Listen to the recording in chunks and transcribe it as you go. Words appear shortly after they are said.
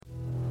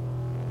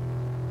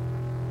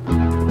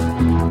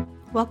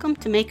Welcome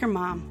to Maker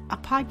Mom, a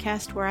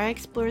podcast where I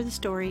explore the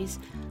stories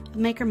of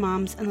maker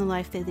moms and the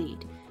life they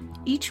lead.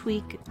 Each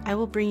week, I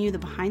will bring you the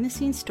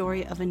behind-the-scenes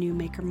story of a new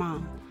maker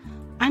mom.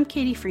 I'm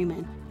Katie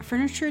Freeman, a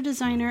furniture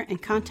designer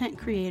and content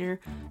creator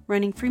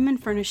running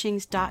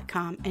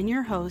freemanfurnishings.com and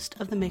your host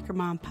of the Maker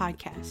Mom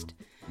podcast.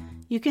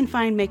 You can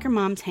find Maker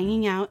Moms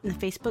hanging out in the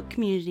Facebook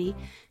community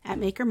at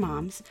Maker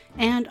Moms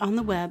and on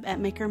the web at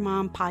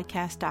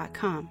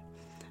makermompodcast.com.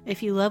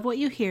 If you love what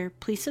you hear,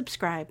 please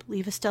subscribe,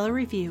 leave a stellar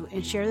review,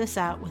 and share this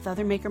out with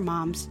other maker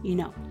moms you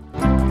know.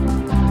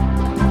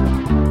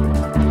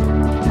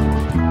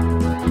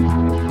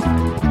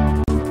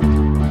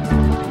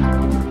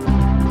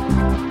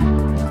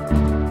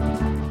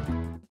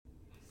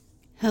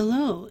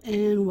 Hello,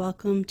 and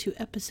welcome to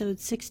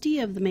episode 60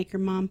 of the Maker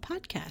Mom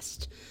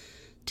podcast.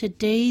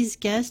 Today's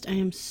guest I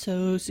am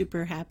so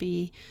super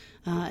happy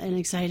and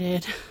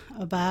excited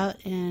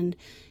about, and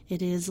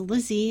it is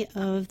Lizzie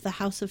of the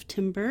House of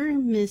Timber,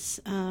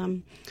 Miss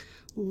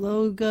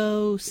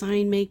Logo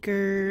sign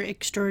maker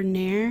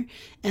extraordinaire,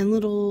 and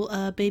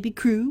little baby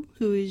Crew,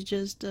 who is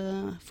just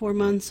 4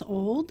 months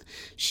old.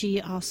 She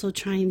also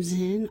chimes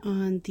in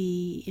on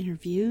the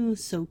interview.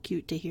 So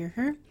cute to hear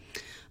her.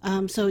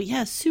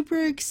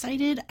 Super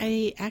excited.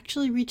 I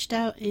actually reached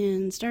out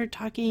and started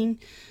talking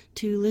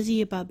to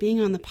Lizzie about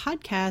being on the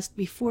podcast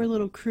before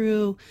little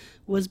Crew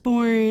was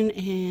born,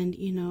 and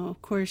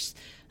of course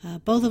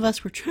both of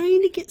us were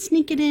trying to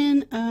sneak it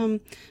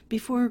in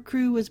before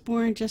Crew was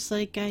born, just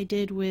like I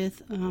did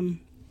with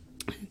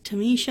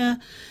Tamisha.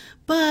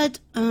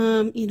 But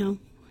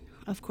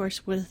of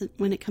course,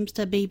 when it comes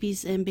to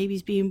babies and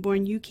babies being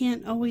born, you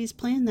can't always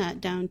plan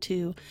that down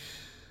to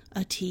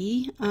a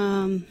T.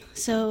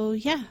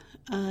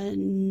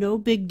 No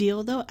big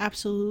deal though.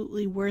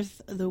 Absolutely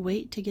worth the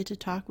wait to get to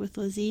talk with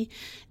Lizzie.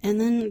 And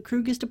then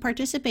Crew gets to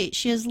participate.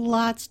 She has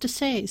lots to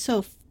say.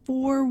 So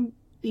full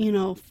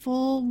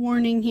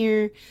warning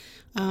here.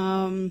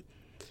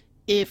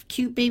 If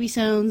cute baby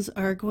sounds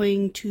are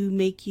going to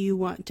make you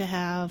want to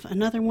have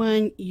another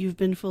one, you've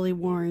been fully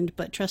warned,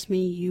 but trust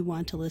me, you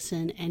want to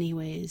listen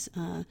anyways.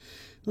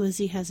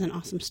 Lizzie has an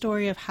awesome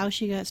story of how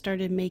she got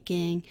started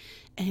making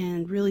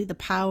and really the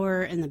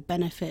power and the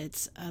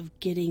benefits of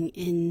getting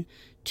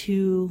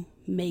into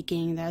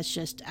making. That's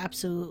just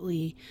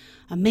absolutely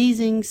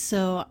amazing.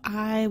 So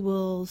I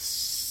will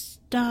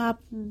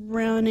stop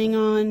running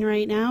on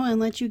right now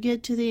and let you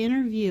get to the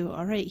interview.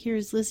 All right,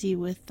 here's Lizzie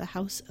with the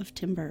House of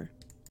Timber.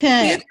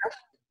 Okay.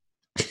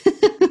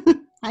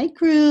 Hi,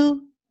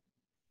 Crew.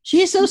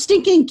 She is so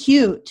stinking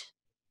cute.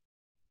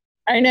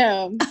 I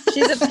know.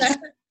 She's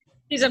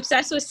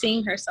obsessed with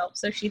seeing herself.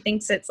 So she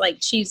thinks it's like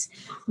she's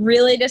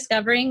really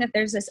discovering that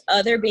there's this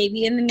other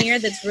baby in the mirror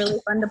that's really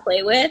fun to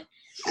play with.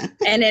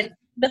 And it's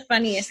the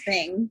funniest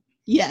thing.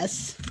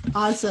 Yes.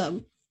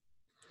 Awesome.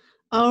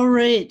 All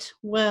right.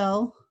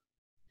 Well,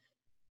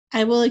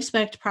 I will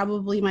expect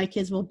probably my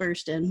kids will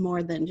burst in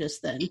more than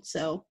just then.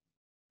 So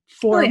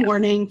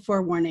forewarning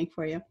for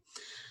you.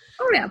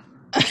 Oh, yeah.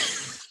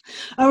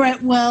 All right.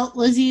 Well,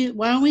 Lizzie,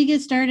 why don't we get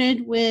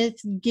started with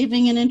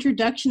giving an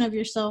introduction of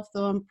yourself,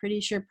 though I'm pretty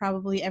sure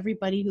probably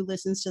everybody who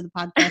listens to the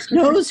podcast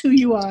knows who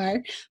you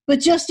are, but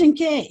just in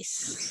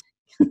case.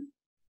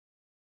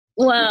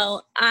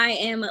 Well, I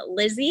am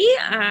Lizzie.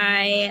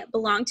 I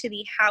belong to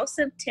the House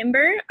of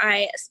Timber.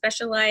 I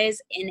specialize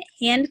in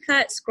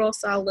hand-cut scroll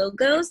saw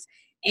logos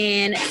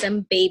and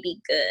some baby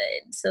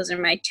goods. Those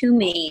are my two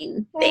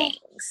main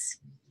things.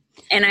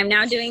 And I'm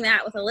now doing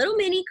that with a little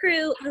mini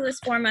Crew who is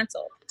 4 months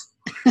old.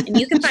 And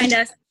you can find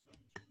us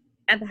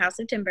at the House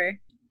of Timber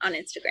on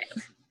Instagram.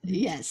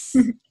 Yes.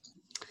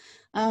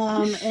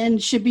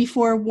 And should be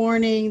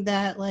forewarning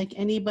that like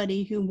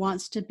anybody who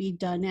wants to be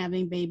done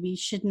having babies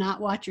should not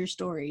watch your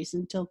stories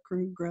until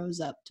Crew grows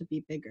up to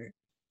be bigger.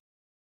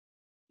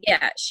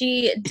 Yeah,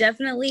 she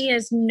definitely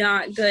is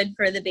not good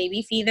for the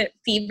baby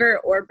fever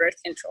or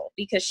birth control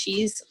because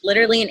she's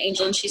literally an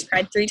angel and she's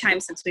cried 3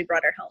 times since we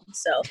brought her home.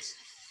 So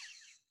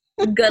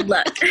good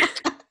luck.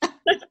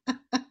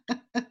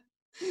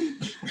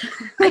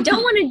 I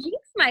don't want to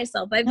jinx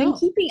myself. I'm like,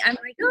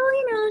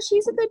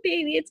 she's a good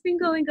baby. It's been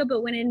going good.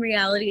 But when in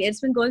reality, it's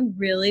been going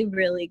really,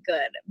 really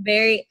good.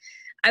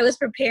 I was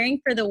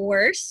preparing for the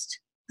worst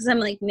because I'm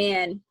like,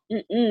 man,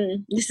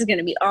 this is going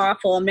to be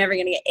awful. I'm never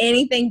going to get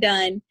anything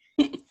done.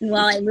 And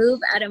while I move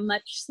at a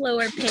much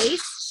slower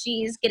pace,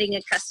 she's getting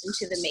accustomed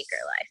to the maker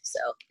life. So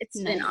it's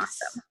been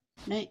awesome.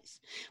 Nice.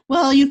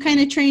 Well, you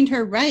kind of trained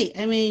her right.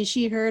 I mean,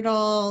 she heard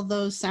all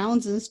those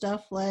sounds and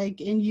stuff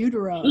like in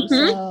utero,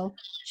 so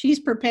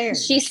she's prepared.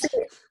 She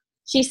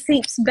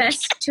sleeps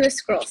best to a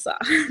scroll saw.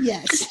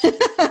 Yes.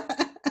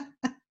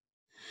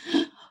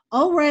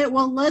 All right.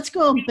 Well, let's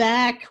go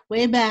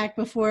way back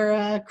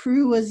before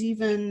Crew was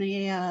even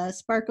a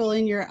sparkle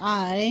in your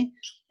eye,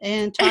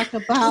 and talk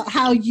about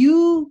how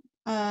you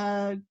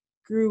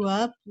grew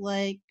up.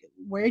 Like,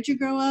 where'd you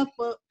grow up?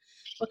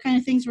 What kind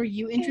of things were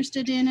you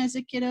interested in as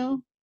a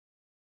kiddo?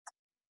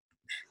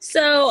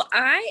 So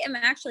I am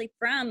actually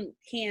from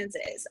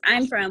Kansas.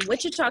 I'm from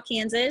Wichita,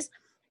 Kansas.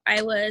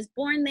 I was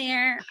born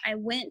there. I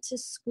went to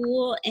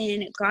school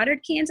in Goddard,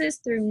 Kansas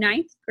through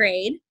ninth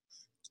grade.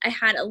 I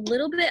had a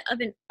little bit of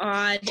an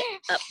odd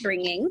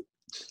upbringing,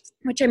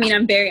 which, I mean,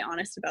 I'm very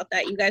honest about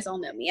that. You guys all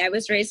know me. I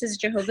was raised as a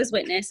Jehovah's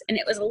Witness, and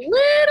it was a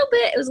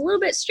little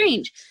bit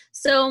strange.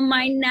 So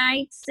my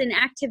nights and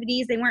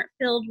activities, they weren't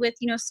filled with,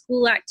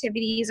 school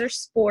activities or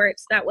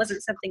sports. That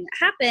wasn't something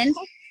that happened.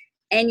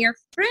 And your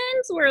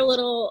friends were a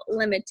little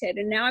limited.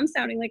 And now I'm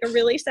sounding like a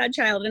really sad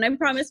child. And I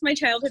promise my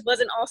childhood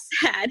wasn't all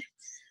sad.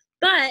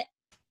 But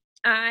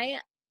I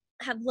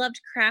have loved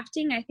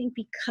crafting, I think,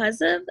 because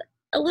of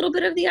a little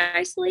bit of the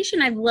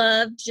isolation. I've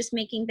loved just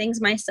making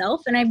things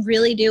myself. And I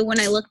really do, when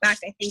I look back,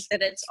 I think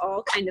that it's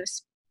all kind of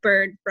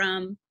spurred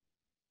from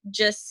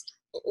just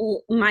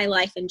my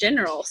life in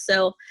general.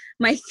 So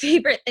my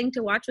favorite thing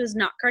to watch was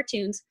not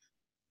cartoons.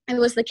 It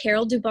was the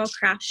Carol Duvall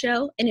Craft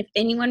Show. And if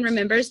anyone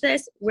remembers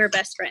this, we're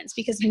best friends,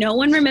 because no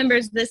one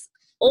remembers this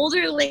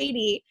older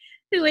lady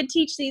who would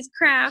teach these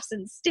crafts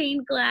and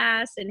stained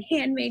glass and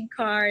handmade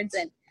cards.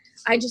 And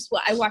I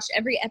watched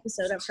every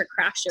episode of her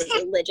craft show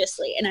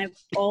religiously, and I've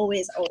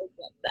always loved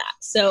that.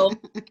 So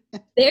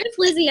there's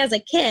Lizzie as a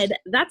kid.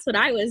 That's what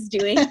I was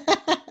doing.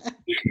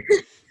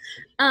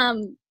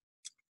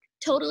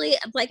 Totally,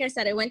 like I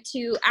said, I went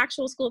to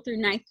actual school through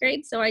ninth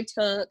grade, so I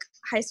took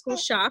high school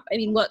shop. I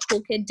mean, what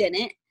cool kid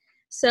didn't?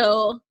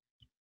 So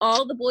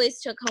all the boys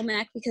took home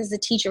ec because the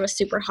teacher was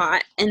super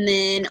hot, and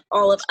then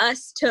all of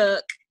us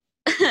took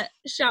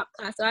shop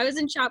class. So I was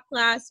in shop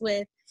class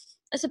with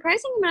a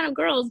surprising amount of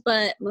girls,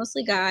 but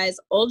mostly guys,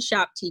 old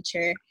shop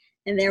teacher,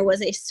 and there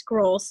was a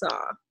scroll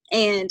saw.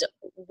 And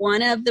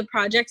one of the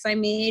projects I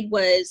made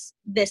was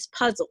this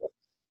puzzle.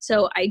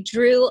 So I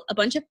drew a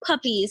bunch of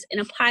puppies in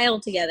a pile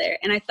together,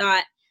 and I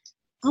thought,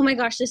 oh my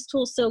gosh, this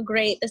tool's so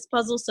great. This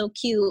puzzle's so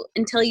cute,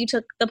 until you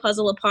took the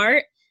puzzle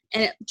apart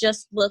and it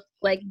just looked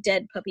like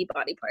dead puppy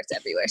body parts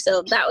everywhere.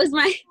 So that was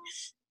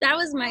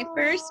my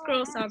first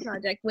scroll saw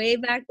project way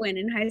back when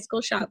in high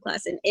school shop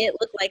class, and it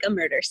looked like a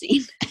murder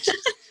scene.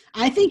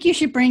 I think you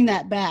should bring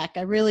that back.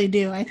 I really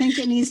do. I think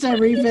it needs to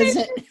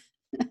revisit.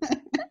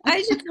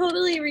 I should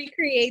totally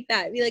recreate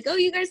that. Be like, oh,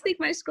 you guys think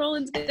my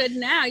scrolling's good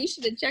now? You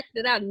should have checked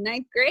it out in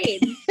ninth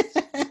grade.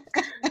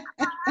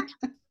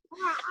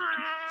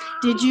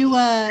 Did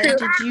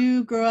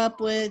you grow up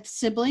with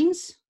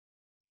siblings?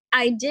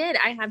 I did.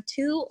 I have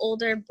two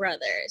older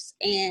brothers,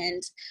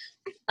 and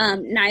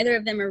neither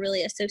of them are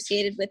really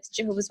associated with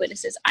Jehovah's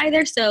Witnesses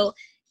either. So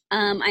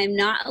I am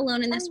not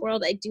alone in this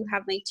world. I do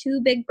have my two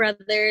big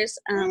brothers.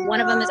 One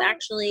of them is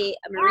actually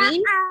a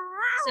Marine,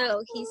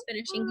 so he's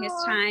finishing his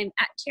time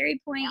at Cherry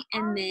Point,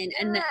 and then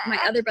my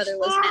other brother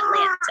lives in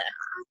Atlanta.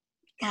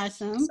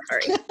 Awesome.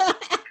 Sorry.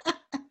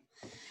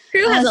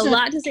 Crew has a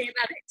lot to say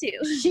about it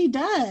too. She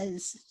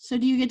does. So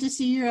do you get to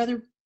see your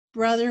other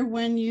brother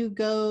when you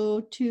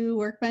go to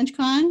Workbench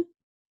Con?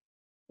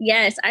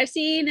 Yes, I've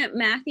seen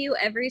Matthew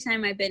every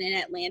time I've been in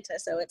Atlanta,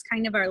 so it's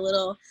kind of our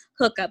little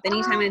hookup.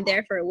 Anytime I'm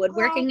there for a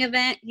woodworking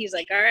event, he's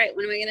like, all right,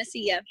 when am I going to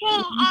see you?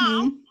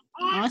 Mm-hmm.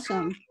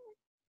 Awesome.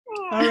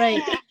 All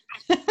right.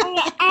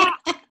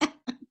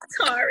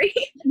 Sorry.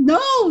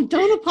 No,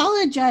 don't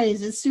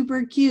apologize. It's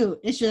super cute.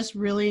 It's just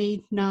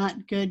really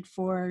not good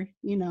for,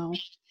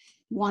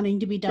 wanting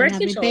to be done Birth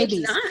having control,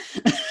 babies.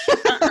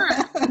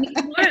 I need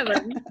more of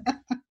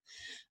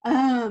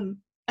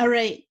them. All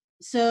right.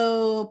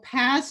 So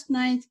past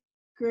ninth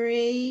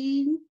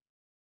grade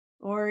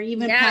or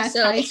even past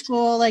high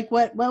school, like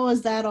what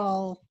was that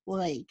all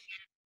like?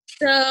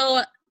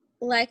 So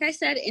like I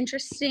said,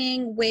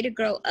 interesting way to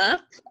grow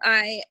up.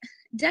 I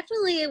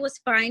definitely was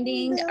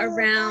finding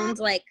around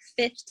like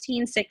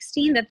 15,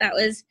 16 that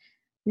was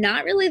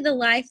not really the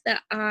life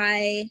that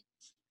I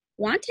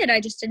wanted.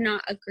 I just did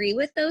not agree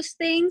with those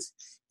things.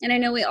 And I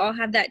know we all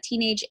have that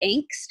teenage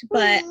angst,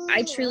 but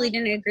I truly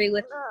didn't agree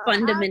with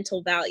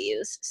fundamental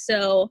values.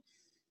 So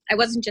I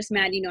wasn't just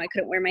mad, I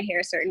couldn't wear my hair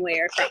a certain way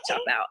or crop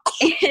top out.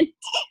 And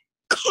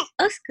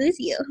excuse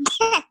you.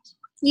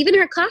 Even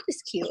her cough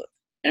is cute.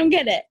 I don't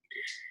get it.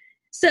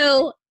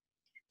 So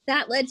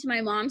that led to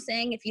my mom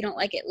saying, if you don't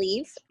like it,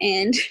 leave.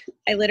 And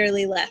I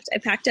literally left. I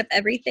packed up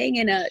everything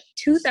in a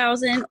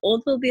 2000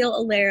 Oldsmobile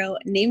Alero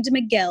named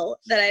Miguel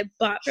that I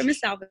bought from a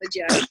salvage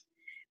yard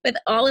with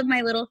all of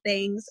my little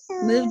things,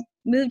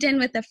 moved in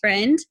with a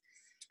friend.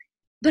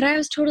 But I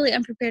was totally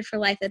unprepared for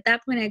life. At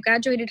that point, I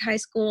graduated high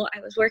school. I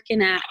was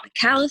working at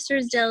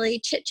McAllister's Deli,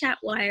 Chit Chat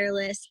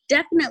Wireless,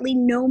 definitely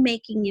no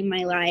making in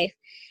my life,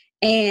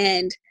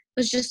 and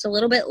was just a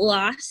little bit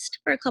lost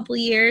for a couple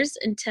years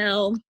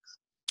until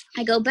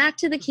I go back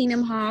to the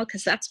Kingdom Hall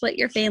because that's what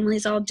your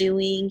family's all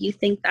doing. You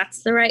think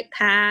that's the right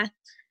path.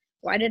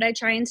 Why did I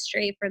try and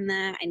stray from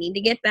that? I need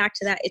to get back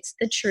to that. It's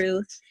the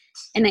truth.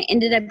 And I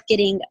ended up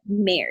getting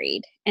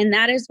married. And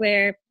that is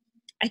where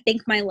I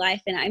think my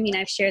life, and I mean,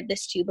 I've shared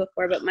this too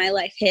before, but my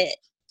life hit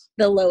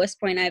the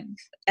lowest point I've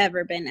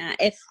ever been at.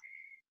 If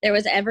there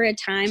was ever a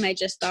time I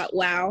just thought,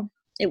 wow,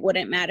 it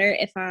wouldn't matter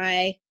if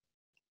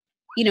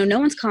no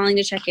one's calling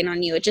to check in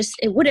on you.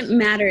 It wouldn't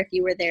matter if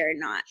you were there or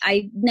not.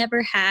 I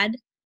never had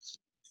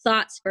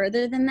thoughts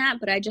further than that,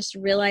 but I just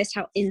realized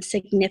how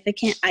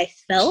insignificant I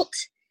felt.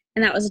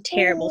 And that was a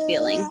terrible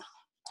feeling.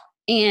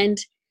 And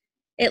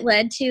it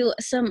led to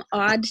some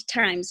odd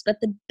times. But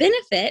the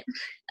benefit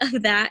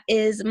of that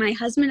is my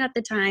husband at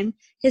the time,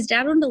 his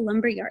dad owned a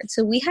lumber yard.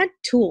 So we had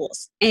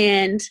tools.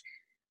 And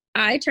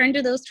I turned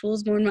to those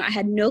tools more and more. I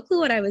had no clue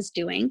what I was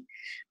doing.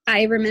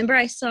 I remember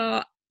I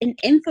saw an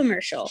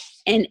infomercial.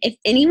 And if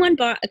anyone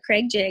bought a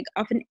Craig jig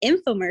off an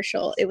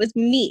infomercial, it was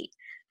me.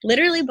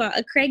 Literally bought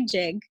a Craig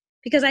jig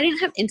because I didn't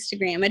have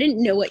Instagram. I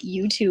didn't know what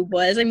YouTube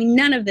was. I mean,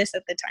 none of this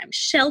at the time.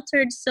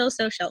 Sheltered, so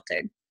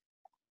sheltered.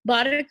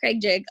 Bought a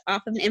Craig jig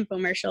off of an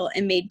infomercial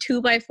and made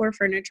 2x4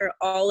 furniture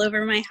all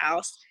over my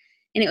house.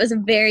 And it was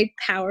a very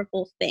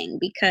powerful thing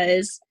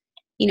because,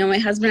 you know, my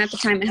husband at the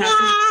time,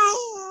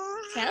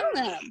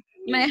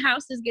 my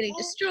house is getting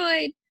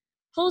destroyed,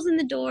 holes in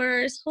the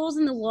doors, holes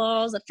in the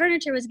walls, the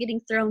furniture was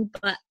getting thrown,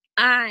 but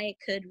I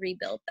could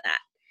rebuild that.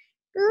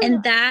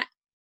 And that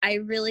I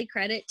really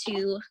credit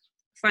to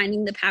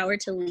finding the power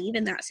to leave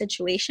in that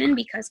situation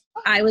because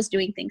I was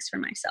doing things for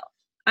myself.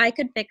 I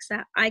could fix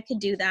that. I could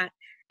do that.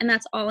 And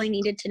that's all I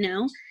needed to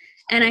know.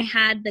 And I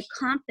had the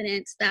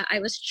confidence that I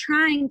was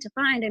trying to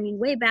find. I mean,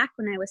 way back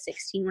when I was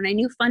 16, when I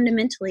knew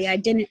fundamentally I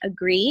didn't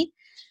agree,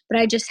 but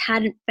I just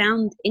hadn't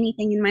found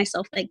anything in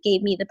myself that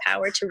gave me the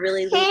power to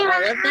really leave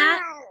all of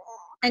that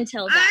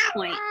until that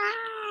point.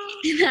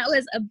 And that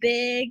was a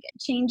big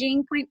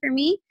changing point for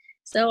me.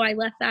 So I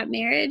left that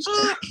marriage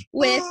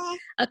with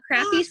a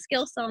crappy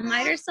skill saw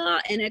miter saw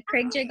and a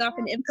Craig jig off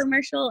an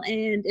infomercial.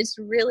 And it's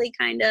really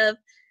kind of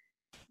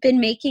been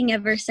making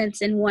ever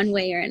since in one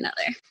way or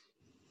another.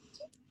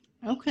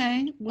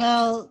 Okay.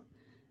 Well,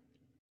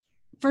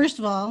 first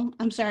of all,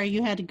 I'm sorry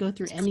you had to go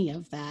through any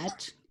of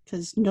that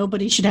because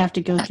nobody should have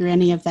to go through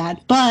any of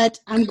that. But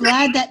I'm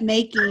glad that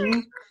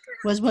making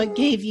was what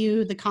gave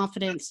you the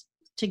confidence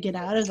to get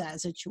out of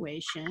that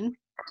situation.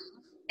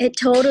 It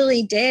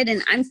totally did.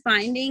 And I'm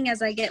finding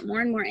as I get more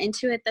and more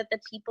into it that the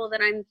people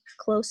that I'm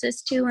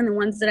closest to and the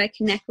ones that I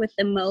connect with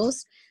the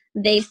most,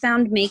 they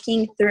found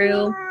making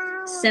through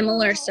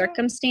similar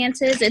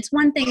circumstances. It's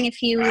one thing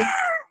if you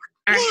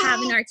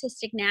have an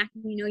artistic knack,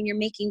 you know, and you're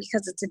making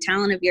because it's a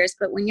talent of yours,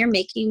 but when you're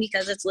making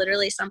because it's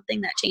literally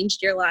something that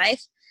changed your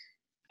life,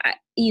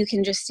 you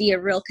can just see a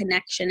real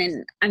connection.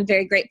 And I'm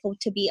very grateful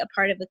to be a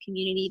part of a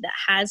community that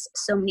has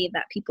so many of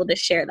that people to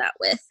share that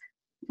with.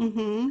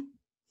 Mm-hmm.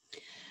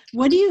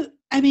 What do you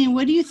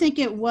think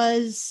it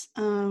was?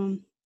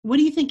 What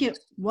do you think it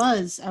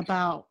was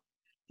about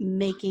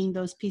making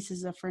those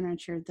pieces of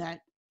furniture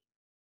that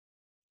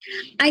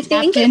I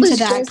think tapped into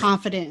that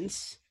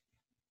confidence?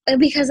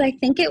 Because I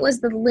think it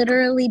was the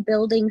literally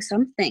building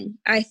something.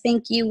 I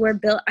think you were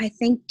built. I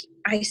think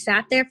I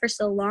sat there for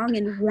so long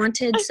and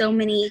wanted so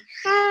many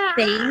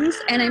things.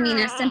 And I mean,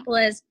 as simple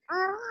as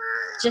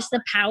just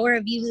the power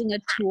of using a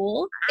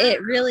tool,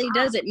 it really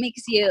does. It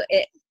makes you,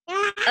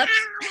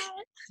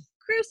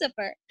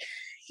 Crucifer.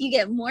 You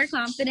get more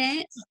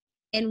confident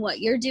in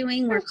what you're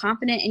doing, more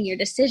confident in your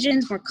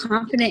decisions, more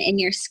confident in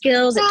your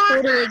skills. It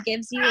totally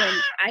gives you an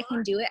I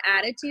can do it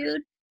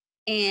attitude.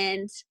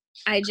 And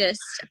I just,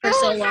 for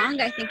so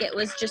long, I think it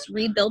was just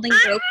rebuilding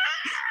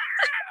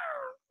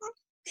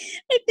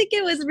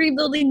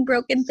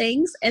broken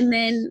things. And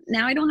then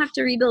now I don't have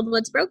to rebuild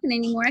what's broken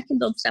anymore. I can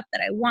build stuff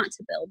that I want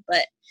to build.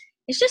 But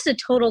it's just a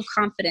total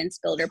confidence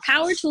builder.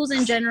 Power tools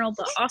in general,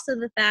 but also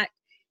the fact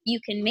you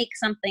can make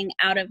something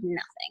out of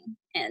nothing.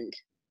 And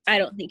I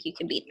don't think you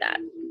can beat that.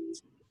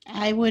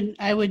 I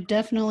would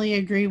definitely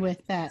agree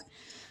with that.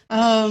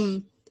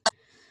 How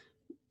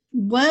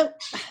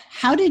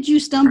did you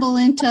stumble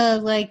into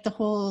like the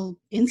whole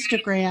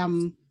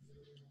Instagram,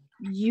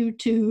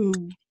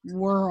 YouTube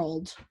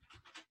world?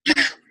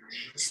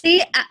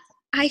 See,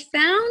 I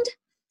found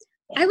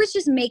I was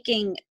just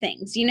making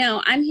things, you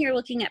know, I'm here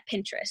looking at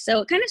Pinterest.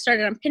 So it kind of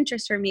started on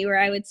Pinterest for me where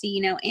I would see,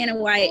 you know, Anna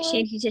White,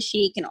 Shanty to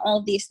Chic and all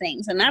of these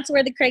things. And that's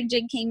where the Craig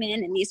jig came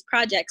in and these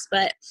projects.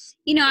 But,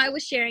 you know, I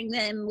was sharing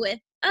them with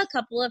a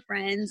couple of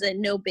friends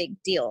and no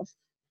big deal.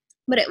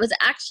 But it was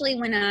actually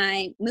when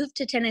I moved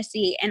to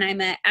Tennessee and I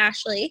met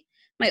Ashley,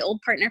 my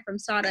old partner from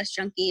Sawdust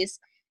Junkies.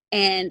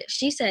 And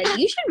she said,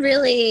 you should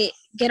really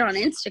get on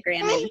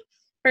Instagram. And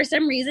for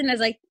some reason,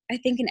 as I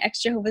think an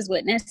ex-Jehovah's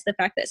Witness, the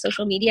fact that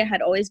social media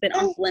had always been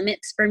off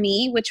limits for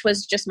me, which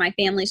was just my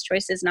family's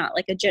choices, not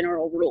like a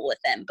general rule with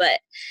them. But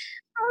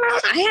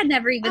I had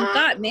never even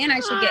thought, man, I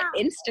should get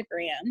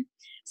Instagram.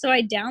 So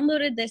I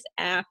downloaded this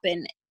app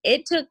and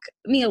it took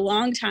me a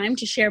long time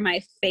to share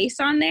my face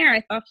on there.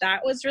 I thought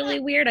that was really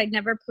weird. I'd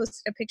never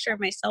posted a picture of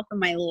myself in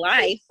my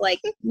life.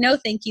 Like, no,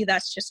 thank you.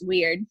 That's just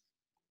weird.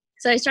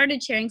 So I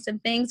started sharing some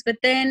things, but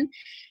then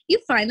you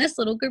find this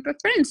little group of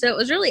friends. So it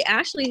was really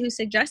Ashley who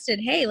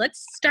suggested, hey,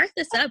 let's start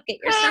this up. Get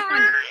your stuff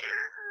on,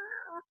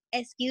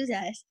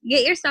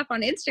 get your stuff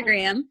on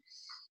Instagram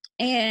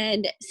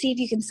and see if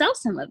you can sell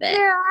some of it.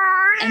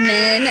 And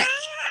then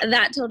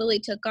that totally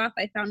took off.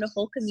 I found a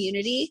whole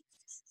community,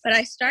 but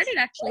I started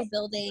actually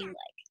building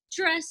like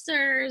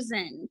dressers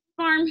and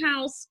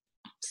farmhouse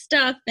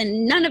stuff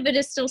and none of it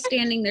is still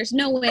standing. There's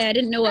no way. I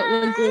didn't know what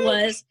wood glue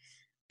was.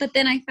 But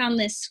then I found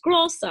this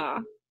scroll saw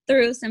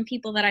through some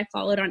people that I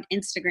followed on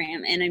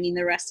Instagram. And I mean,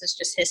 the rest is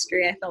just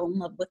history. I fell in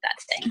love with that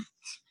thing.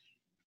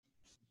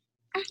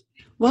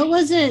 What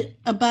was it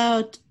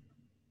about,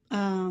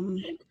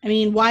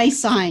 why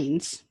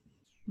signs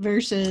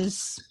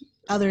versus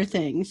other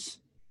things?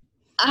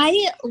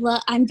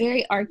 I'm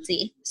very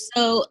artsy.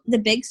 So the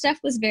big stuff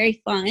was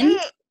very fun.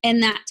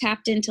 And that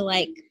tapped into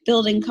like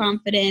building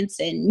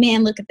confidence and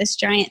man, look at this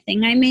giant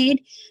thing I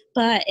made.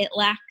 But it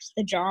lacked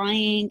the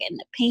drawing and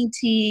the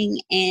painting.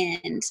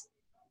 And,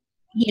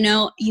 you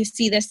know, you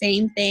see the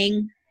same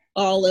thing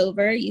all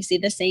over. You see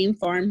the same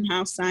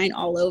farmhouse sign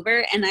all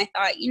over. And I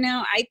thought, you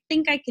know, I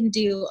think I can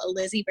do a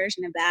Lizzie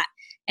version of that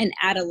and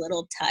add a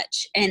little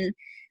touch. And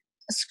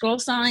scroll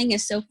sawing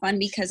is so fun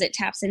because it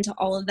taps into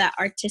all of that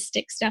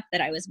artistic stuff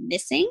that I was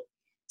missing.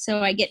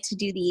 So I get to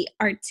do the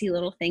artsy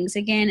little things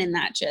again. And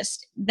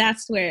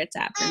that's where it's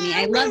at for me.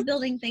 I love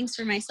building things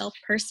for myself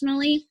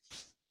personally,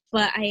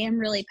 but I am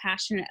really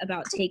passionate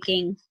about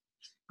taking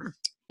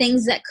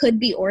things that could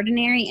be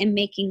ordinary and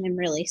making them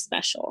really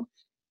special.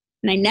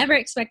 And I never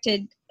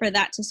expected for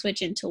that to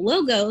switch into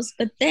logos,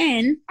 but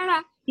then,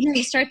 you know,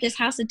 you start this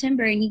House of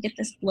Timber and you get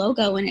this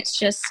logo and it's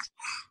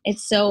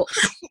so,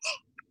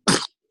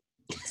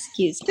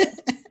 excuse me.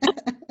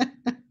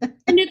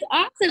 And it's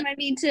awesome. I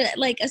mean, to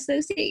like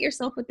associate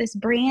yourself with this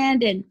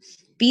brand and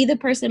be the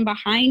person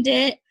behind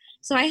it.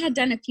 So I had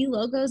done a few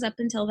logos up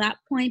until that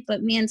point,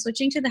 but man,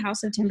 switching to the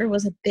House of Timber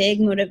was a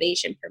big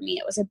motivation for me.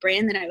 It was a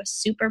brand that I was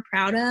super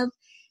proud of.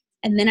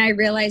 And then I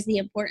realized the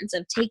importance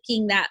of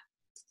taking that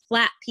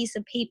flat piece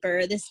of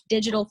paper, this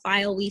digital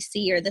file we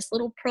see, or this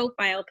little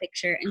profile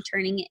picture, and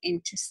turning it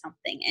into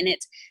something. And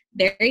it's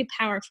very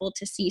powerful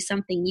to see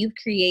something you've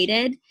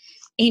created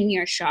in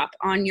your shop,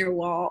 on your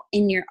wall,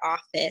 in your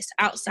office,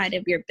 outside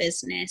of your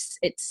business.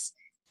 It's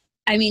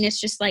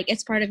just like,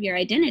 it's part of your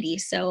identity.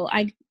 So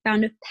I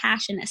found a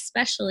passion,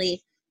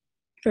 especially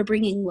for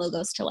bringing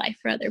logos to life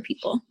for other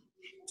people.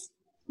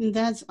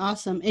 That's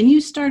awesome. And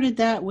you started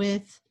that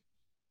with,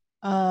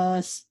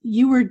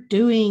 you were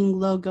doing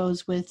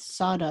logos with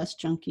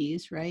Sawdust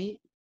Junkies, right?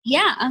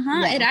 Yeah.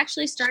 Yeah. It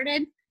actually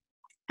started,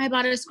 I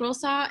bought a scroll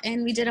saw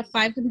and we did a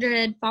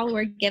 500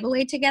 follower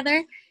giveaway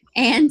together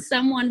and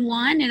someone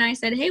won. And I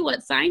said, hey,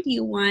 what sign do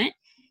you want?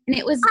 And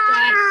it was,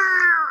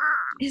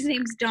 his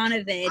name's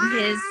Donovan.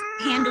 His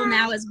handle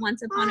now is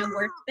Once Upon a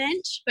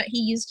Workbench, but he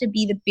used to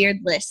be the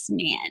Beardless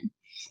Man.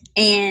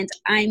 And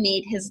I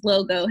made his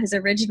logo, his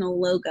original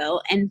logo,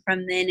 and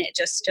from then it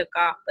just took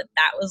off, but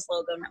that was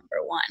logo number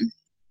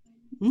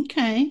 1.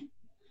 Okay.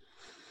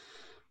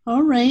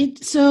 All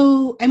right.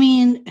 So, I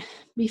mean,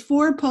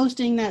 before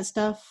posting that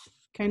stuff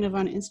kind of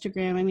on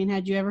Instagram, I mean,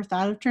 had you ever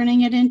thought of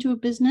turning it into a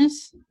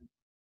business?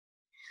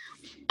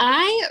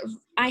 I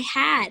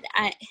had,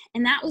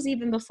 and that was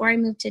even before I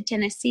moved to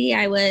Tennessee.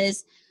 I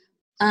was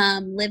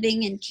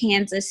living in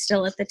Kansas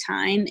still at the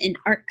time in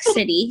Ark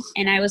City,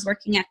 and I was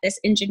working at this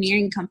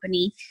engineering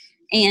company,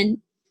 and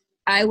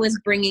I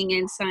was bringing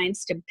in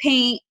signs to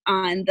paint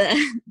on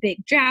the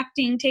big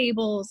drafting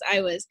tables.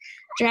 I was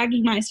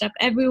dragging my stuff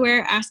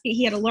everywhere,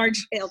 he had a large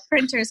scale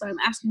printer, so I'm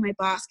asking my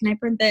boss, can I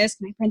print this?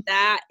 Can I print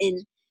that?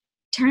 And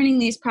turning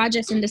these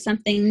projects into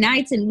something.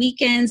 Nights and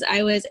weekends,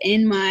 I was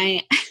in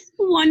my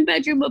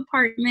 1-bedroom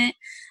apartment,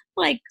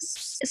 like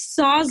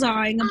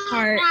sawzawing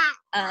apart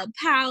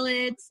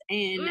pallets,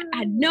 and I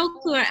had no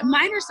clue.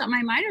 My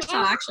miter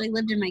saw actually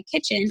lived in my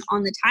kitchen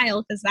on the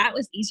tile because that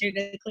was easier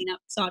to clean up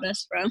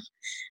sawdust from.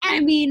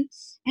 I mean,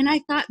 and I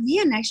thought,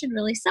 man, I should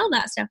really sell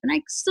that stuff. And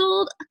I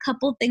sold a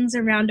couple things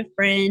around to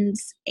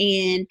friends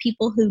and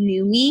people who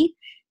knew me.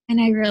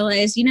 And I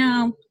realized, you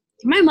know,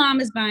 my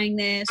mom is buying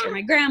this, or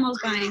my grandma's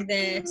buying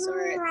this,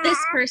 or this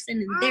person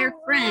and their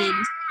friend.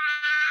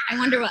 I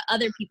wonder what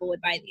other people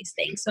would buy these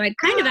things. So I'd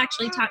kind of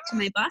actually talked to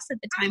my boss at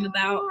the time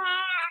about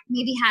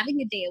maybe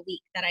having a day a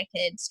week that I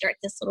could start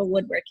this little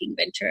woodworking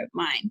venture of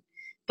mine.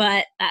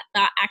 But that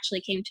thought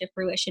actually came to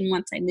fruition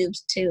once I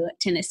moved to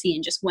Tennessee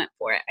and just went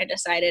for it. I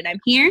decided I'm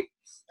here.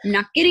 I'm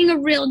not getting a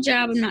real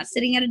job. I'm not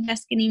sitting at a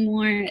desk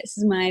anymore. This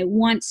is my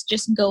once,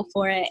 just go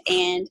for it.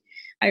 And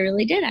I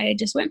really did. I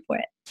just went for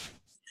it.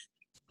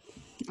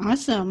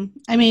 Awesome.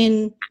 I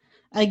mean,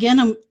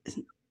 again,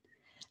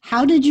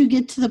 how did you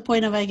get to the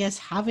point of, I guess,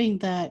 having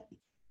that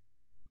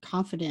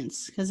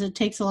confidence? Because it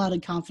takes a lot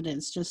of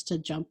confidence just to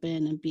jump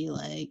in and be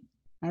like,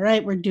 all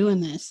right, we're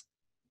doing this.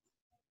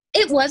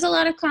 It was a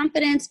lot of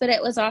confidence, but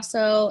it was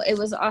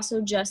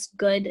also just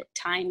good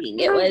timing.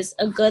 It was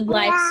a good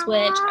life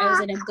switch. I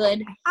was in a good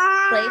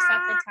place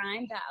at the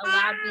time that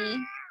allowed me.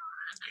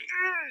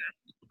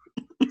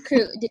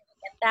 Crew, did you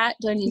get that?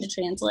 Do I need to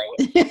translate?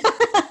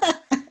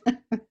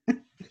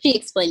 She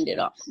explained it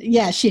all.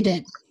 Yeah, she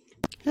did.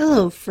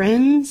 Hello,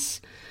 friends.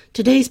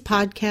 Today's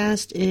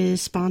podcast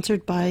is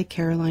sponsored by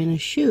Carolina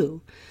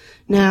Shoe.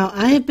 Now,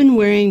 I have been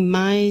wearing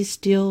my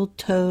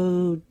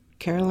steel-toed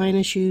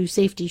Carolina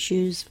safety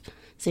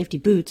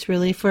boots,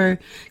 really, for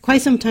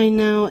quite some time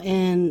now,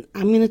 and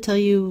I'm going to tell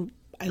you,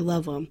 I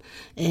love them.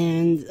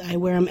 And I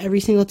wear them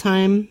every single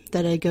time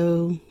that I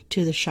go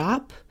to the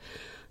shop.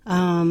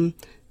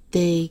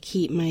 They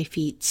keep my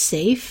feet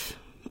safe.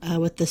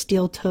 With the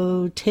steel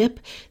toe tip,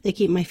 they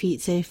keep my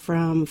feet safe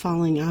from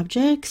falling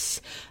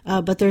objects.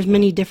 But there's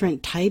many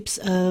different types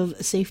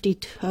of safety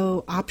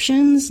toe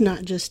options,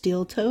 not just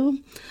steel toe.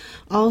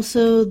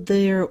 Also,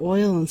 they're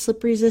oil and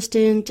slip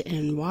resistant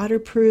and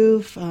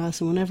waterproof.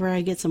 So whenever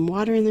I get some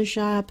water in the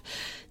shop,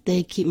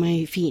 they keep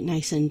my feet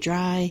nice and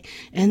dry,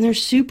 and they're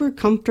super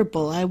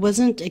comfortable. I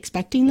wasn't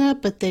expecting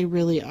that, but they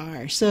really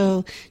are.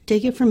 So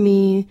take it from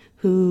me,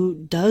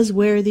 who does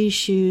wear these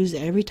shoes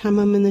every time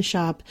I'm in the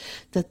shop,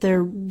 that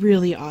they're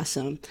really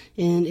awesome.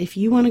 And if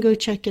you want to go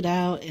check it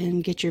out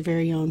and get your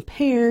very own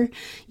pair,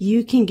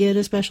 you can get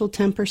a special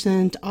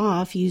 10%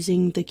 off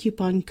using the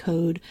coupon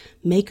code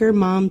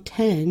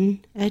MakerMom10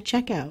 at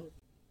checkout.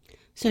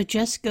 So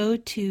just go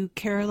to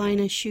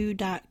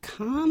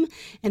carolinashoe.com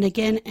and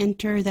again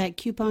enter that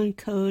coupon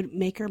code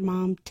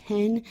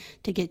MakerMom10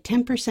 to get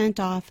 10%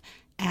 off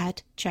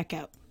at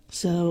checkout.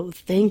 So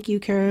thank you,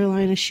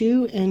 Carolina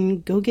Shoe,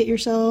 and go get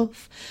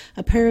yourself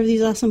a pair of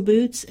these awesome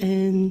boots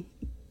and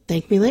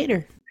thank me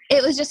later.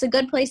 It was just a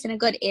good place in a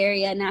good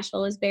area.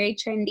 Nashville was very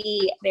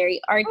trendy, very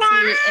artsy.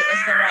 It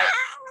was the right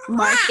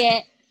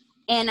market.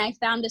 And I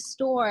found a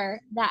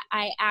store that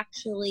I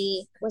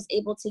actually was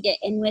able to get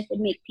in with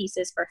and make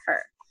pieces for her.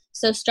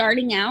 So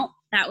starting out,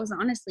 that was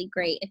honestly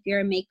great. If you're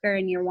a maker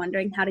and you're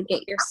wondering how to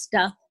get your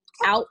stuff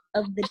out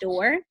of the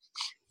door,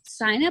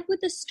 sign up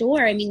with a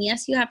store. I mean,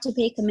 yes, you have to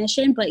pay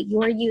commission, but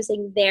you're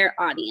using their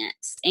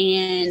audience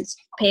and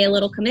pay a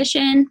little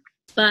commission,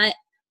 but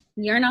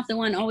you're not the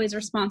one always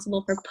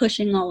responsible for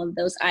pushing all of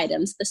those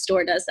items. The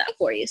store does that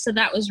for you. So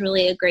that was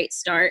really a great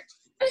start.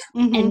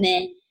 Mm-hmm. And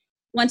then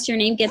once your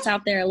name gets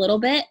out there a little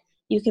bit,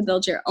 you can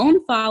build your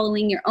own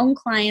following, your own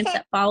clients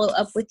that follow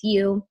up with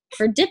you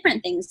for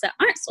different things that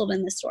aren't sold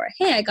in the store.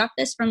 Hey, I got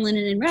this from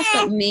Linen and Rest,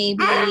 but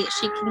maybe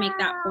she can make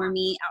that for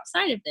me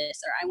outside of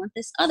this, or I want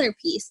this other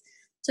piece.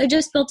 So I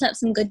just built up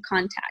some good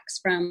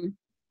contacts from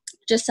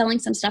just selling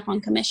some stuff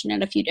on commission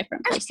at a few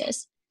different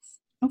places.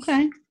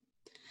 Okay.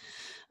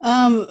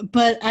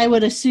 But I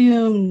would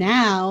assume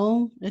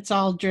now it's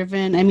all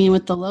driven, I mean,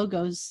 with the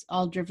logos,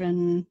 all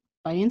driven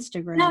by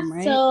Instagram,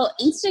 right? So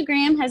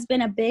Instagram has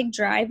been a big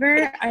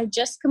driver. I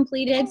just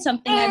completed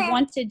something I've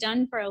wanted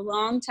done for a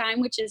long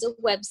time, which is a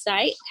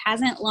website. It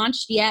hasn't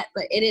launched yet,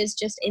 but it is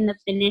just in the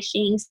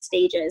finishing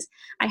stages.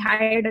 I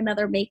hired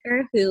another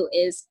maker who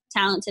is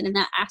talented in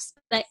that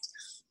aspect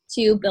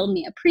to build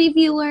me a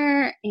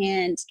previewer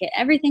and get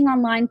everything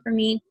online for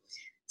me.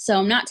 So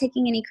I'm not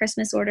taking any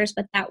Christmas orders,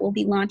 but that will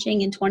be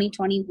launching in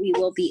 2020. We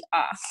will be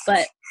off.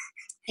 But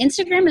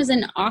Instagram is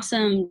an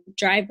awesome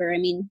driver. I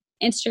mean,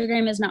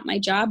 Instagram is not my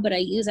job, but I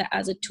use it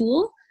as a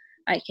tool.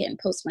 I can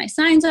post my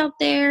signs out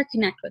there,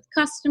 connect with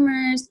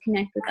customers,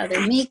 connect with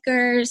other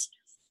makers.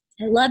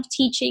 I love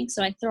teaching,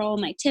 so I throw all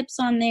my tips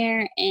on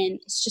there, and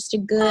it's just a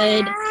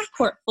good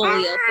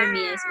portfolio for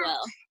me as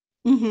well.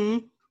 Mm-hmm.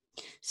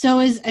 So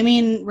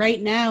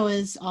right now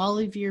is all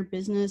of your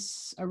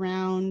business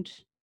around,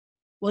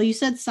 well, you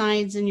said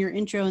signs in your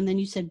intro, and then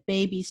you said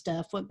baby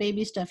stuff. What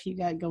baby stuff you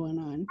got going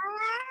on?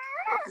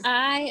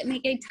 I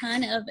make a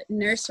ton of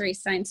nursery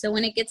signs. So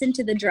when it gets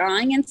into the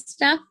drawing and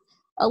stuff,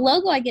 a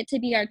logo, I get to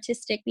be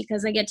artistic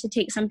because I get to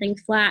take something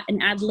flat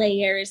and add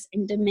layers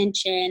and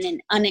dimension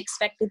and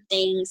unexpected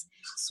things,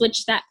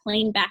 switch that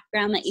plain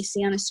background that you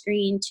see on a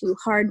screen to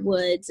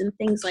hardwoods and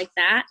things like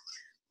that.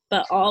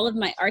 But all of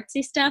my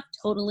artsy stuff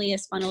totally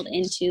is funneled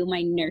into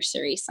my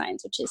nursery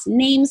signs, which is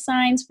name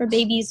signs for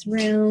babies'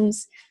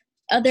 rooms,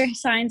 other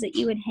signs that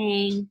you would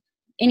hang,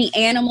 any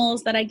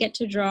animals that I get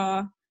to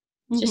draw.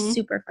 Just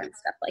super fun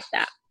stuff like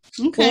that.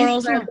 Okay,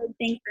 florals are a big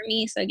thing for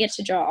me, so I get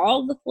to draw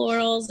all the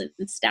florals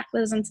and stack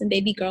those on some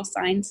baby girl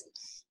signs.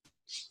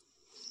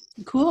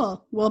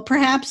 Cool. Well,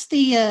 perhaps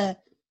the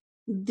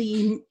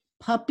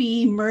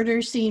puppy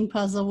murder scene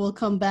puzzle will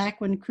come back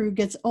when Crew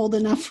gets old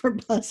enough for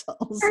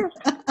puzzles.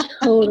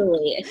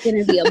 Totally. It's going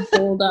to be a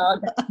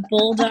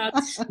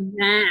bulldog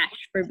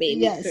smash for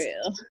baby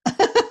Crew.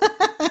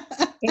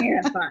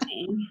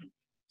 Terrifying.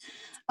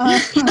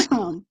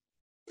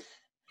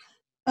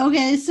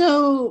 Okay,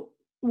 so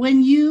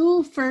when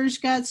you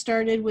first got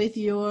started with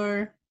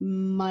your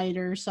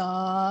miter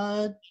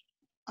saw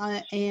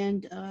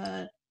and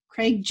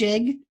Craig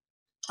jig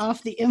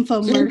off the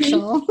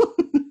infomercial,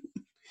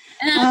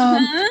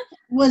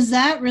 was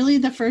that really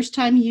the first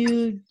time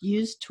you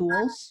used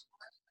tools?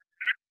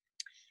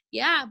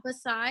 Yeah,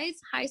 besides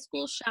high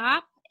school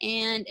shop,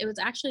 and it was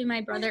actually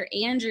my brother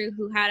Andrew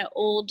who had an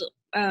old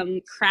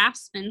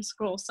Craftsman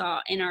scroll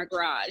saw in our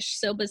garage.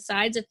 So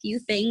besides a few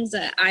things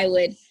that I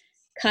would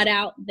cut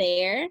out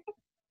there,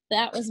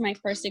 that was my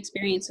first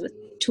experience with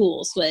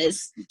tools,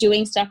 was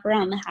doing stuff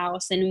around the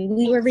house, and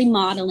we were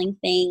remodeling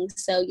things.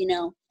 So,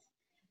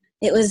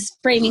 it was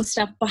framing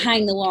stuff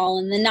behind the wall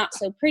and the not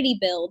so pretty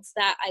builds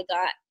that I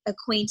got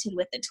acquainted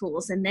with the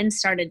tools and then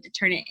started to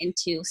turn it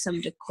into some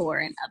decor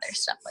and other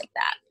stuff like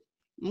that.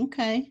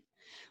 Okay.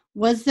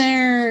 Was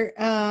there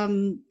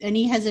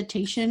any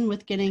hesitation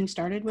with getting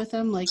started with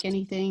them? Like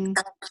anything,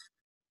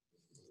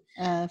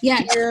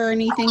 fear or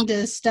anything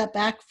to step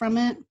back from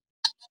it?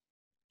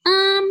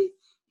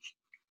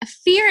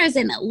 Fear as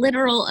in a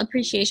literal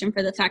appreciation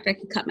for the fact I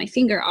could cut my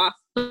finger off,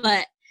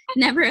 but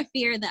never a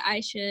fear that I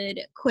should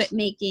quit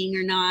making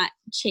or not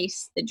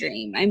chase the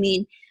dream. I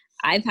mean,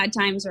 I've had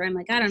times where I'm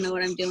like, I don't know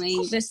what I'm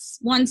doing. This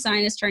one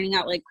sign is turning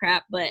out like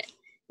crap, but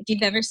if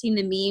you've ever seen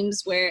the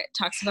memes where it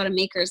talks about a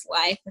maker's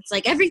life, it's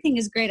like, everything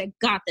is great. I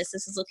got this.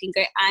 This is looking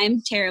great.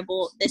 I'm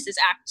terrible. This is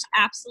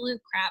absolute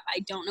crap.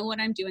 I don't know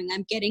what I'm doing.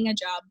 I'm getting a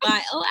job.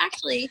 But, oh,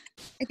 actually,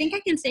 I think I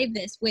can save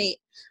this. Wait.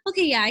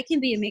 Okay, yeah, I can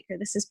be a maker.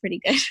 This is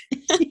pretty good.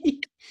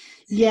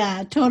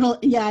 Yeah, total.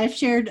 Yeah, I've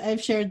shared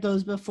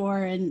those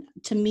before. And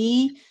to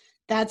me,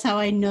 that's how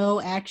I know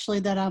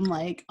actually that I'm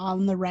like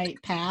on the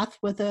right path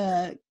with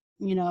a,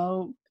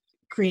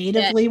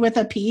 creatively with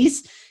a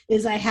piece,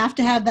 is I have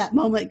to have that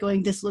moment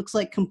going, this looks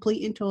like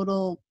complete and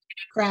total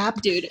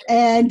crap, dude,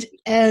 and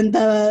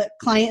the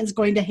client is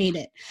going to hate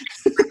it.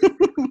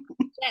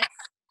 Yes.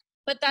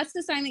 But that's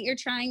the sign that you're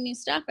trying new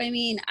stuff. I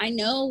mean, I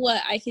know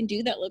what I can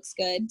do that looks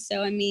good.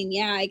 So, I mean,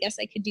 yeah, I guess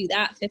I could do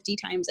that 50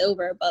 times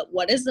over, but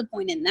what is the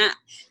point in that?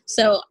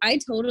 So I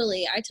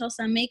tell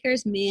some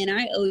makers, man,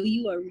 I owe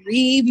you a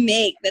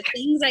remake, the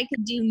things I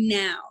could do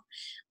now.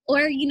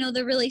 Or,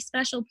 the really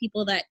special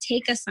people that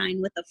take a sign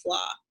with a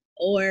flaw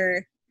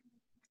or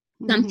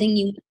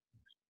something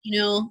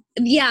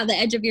the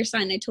edge of your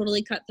sign, I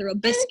totally cut through a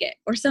biscuit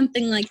or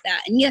something like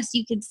that. And yes,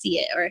 you could see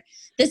it. Or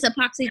this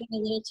epoxy got a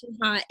little too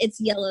hot. It's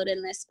yellowed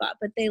in this spot,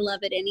 but they love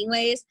it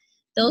anyways.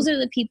 Those are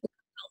the people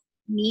who help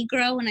me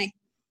grow. And I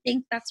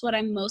think that's what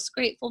I'm most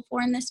grateful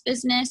for in this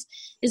business,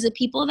 is the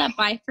people that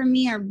buy from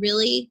me are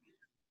really,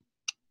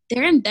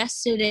 they're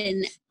invested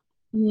in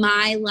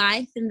my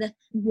life and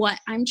what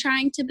I'm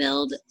trying to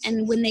build.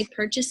 And when they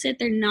purchase it,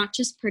 they're not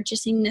just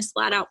purchasing this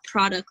flat out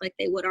product like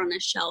they would on a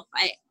shelf.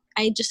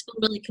 I just feel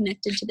really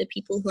connected to the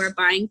people who are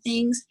buying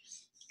things,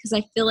 because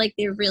I feel like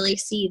they really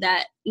see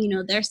that,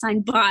 their sign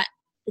bought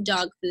the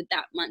dog food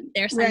that month.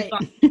 Their sign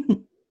bought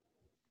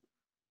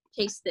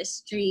chase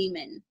this dream.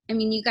 And I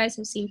mean, you guys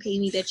have seen Pay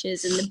Me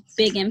Bitches and the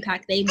big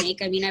impact they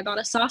make. I mean, I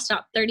bought a sauce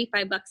stop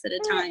 $35 at a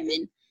time,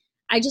 and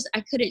I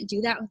couldn't do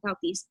that without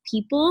these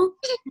people.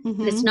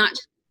 Mm-hmm. It's not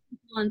just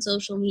on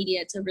social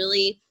media. It's a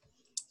really,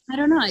 I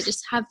don't know, I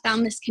just have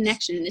found this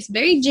connection. It's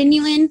very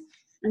genuine.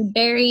 I'm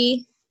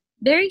very,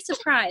 very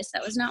surprised.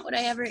 That was not what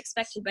I ever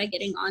expected by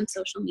getting on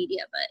social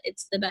media, but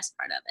it's the best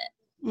part of it.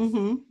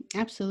 Mm-hmm.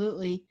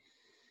 Absolutely.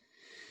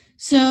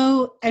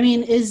 So, I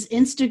mean, is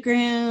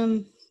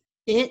Instagram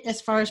it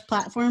as far as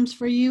platforms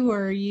for you,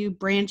 or are you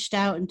branched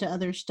out into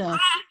other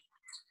stuff?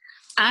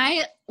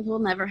 I will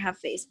never have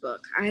Facebook.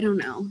 I don't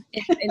know.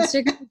 If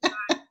Instagram going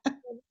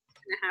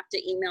to have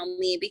to email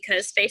me,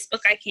 because Facebook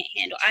I can't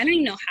handle. I don't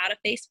even know how to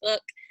Facebook.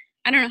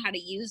 I don't know how to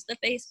use the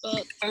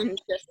Facebook.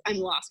 I'm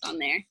lost on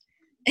there.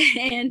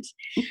 And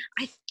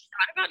I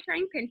thought about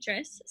trying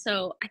Pinterest,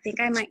 so I think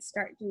I might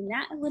start doing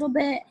that a little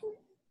bit.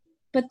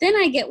 But then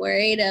I get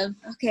worried of,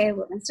 okay,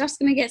 well, my stuff's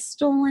going to get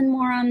stolen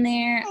more on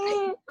there.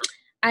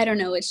 I don't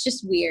know. It's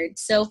just weird.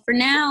 So for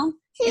now,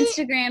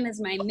 Instagram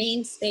is my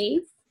main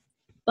space,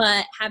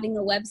 but having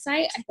a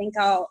website, I think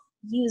I'll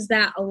use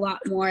that a lot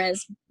more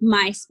as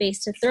my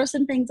space to throw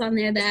some things on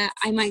there that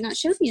I might not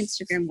show the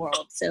Instagram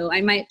world. So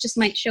I might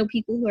show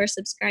people who are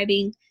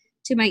subscribing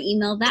to my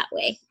email that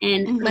way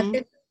and let them know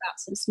about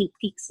some sneak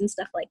peeks and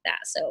stuff like that.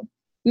 So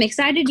I'm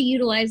excited to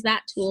utilize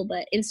that tool,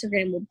 but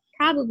Instagram will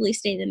probably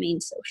stay the main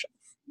social.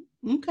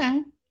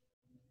 Okay.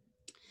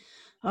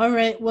 All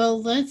right.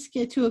 Well, let's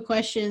get to a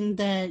question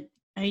that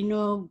I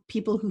know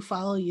people who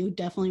follow you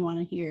definitely want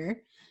to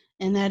hear.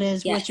 And that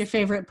is, What's your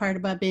favorite part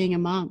about being a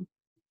mom?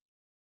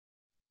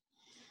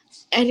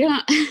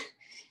 The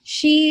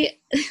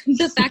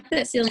fact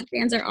that ceiling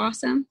fans are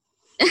awesome.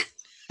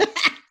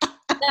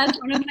 That's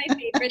one of my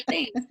favorite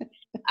things.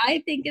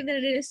 I think that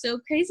it is so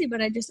crazy,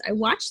 but I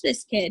watched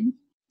this kid,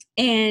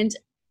 and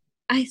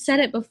I said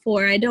it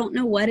before, I don't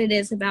know what it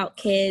is about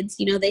kids.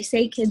 They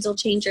say kids will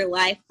change your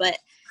life, but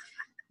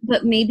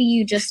maybe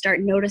you just start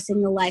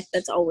noticing the life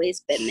that's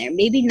always been there.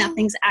 Maybe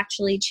nothing's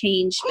actually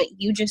changed, but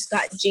you just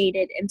got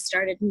jaded and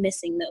started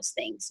missing those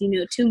things.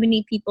 Too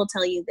many people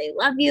tell you they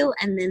love you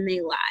and then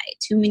they lie.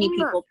 Too many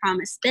people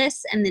promise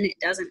this and then it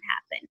doesn't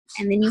happen.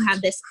 And then you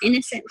have this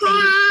innocent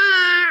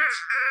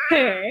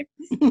thing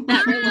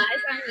that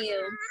relies on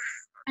you,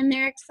 and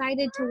they're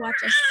excited to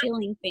watch a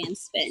ceiling fan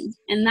spin.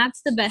 And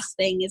that's the best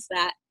thing, is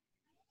that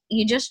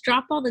you just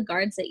drop all the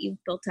guards that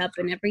you've built up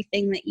and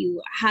everything that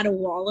you had a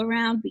wall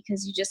around,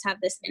 because you just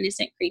have this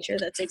innocent creature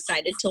that's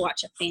excited to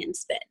watch a fan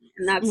spin.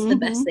 And that's the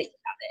best thing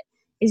about it,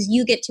 is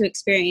you get to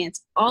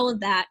experience all of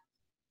that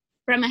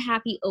from a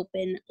happy,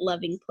 open,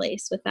 loving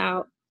place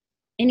without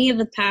any of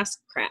the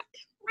past crap.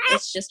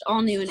 It's just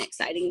all new and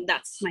exciting.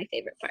 That's my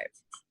favorite part.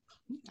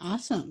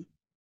 Awesome.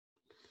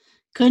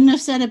 Couldn't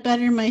have said it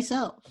better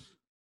myself.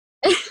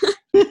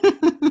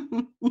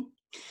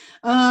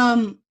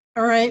 All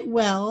right.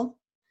 Well,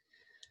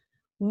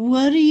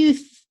 what do you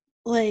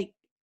like?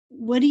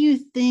 what do you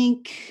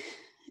think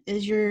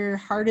is your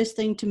hardest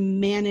thing to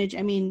manage?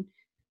 I mean,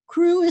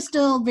 crew is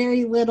still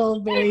very little,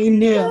 very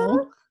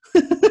new.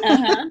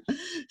 Uh-huh.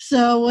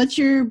 So what's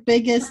your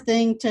biggest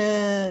thing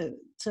to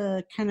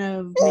kind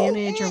of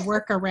manage or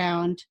work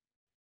around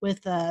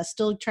with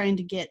still trying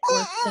to get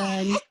work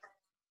done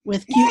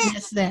with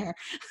cuteness there?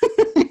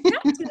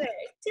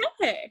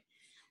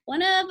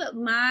 One of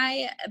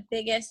my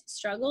biggest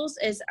struggles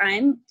is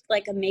I'm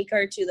like a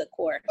maker to the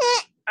core.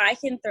 I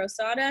can throw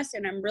sawdust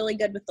and I'm really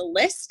good with the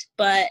list,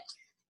 but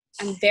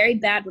I'm very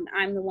bad when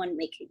I'm the one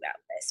making that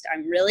list.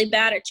 I'm really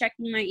bad at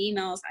checking my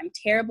emails. I'm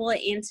terrible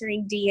at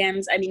answering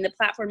DMs. I mean, the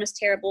platform is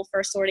terrible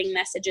for sorting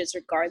messages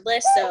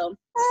regardless, so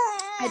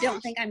I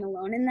don't think I'm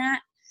alone in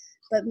that.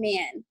 But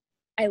man,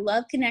 I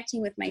love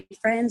connecting with my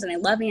friends and I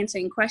love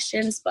answering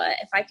questions, but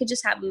if I could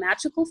just have a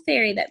magical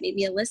fairy that made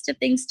me a list of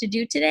things to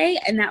do today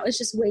and that was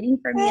just waiting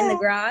for me in the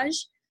garage,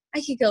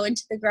 I could go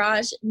into the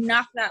garage,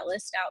 knock that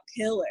list out,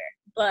 killer.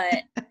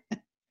 But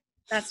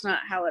that's not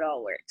how it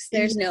all works.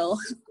 There's no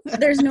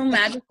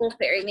magical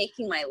fairy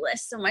making my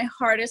list. So my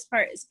hardest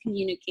part is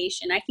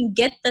communication. I can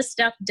get the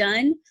stuff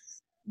done,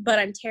 but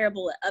I'm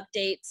terrible at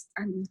updates.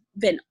 I've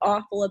been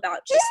awful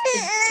about just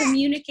the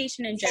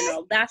communication in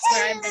general. That's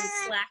where I've been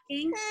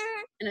slacking.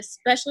 And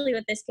especially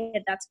with this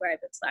kid, that's where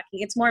I've been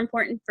slacking. It's more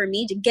important for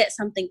me to get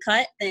something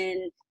cut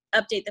than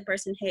update the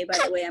person, hey, by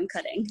the way, I'm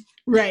cutting.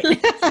 Right.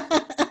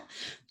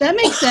 That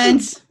makes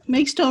sense.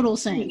 Makes total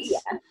sense.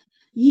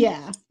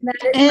 Yeah.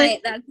 That's my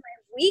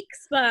weak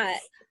spot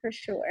for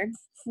sure.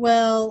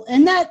 Well,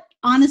 and that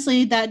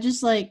honestly, that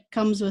just like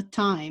comes with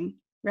time,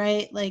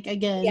 right? Like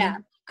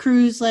again,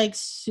 crew's like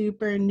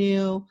super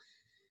new.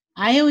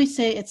 I always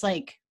say it's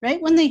like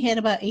right when they hit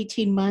about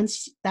 18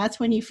 months, that's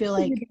when you feel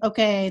like,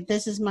 okay,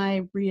 this is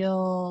my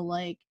real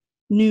like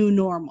new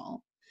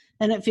normal.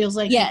 And it feels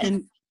like you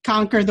can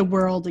conquer the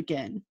world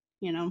again,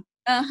 you know?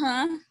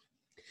 Uh-huh.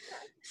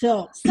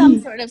 So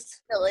some sort of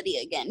stability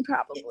again,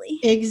 probably.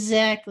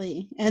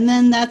 Exactly. And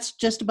then that's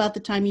just about the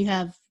time you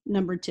have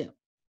number 2.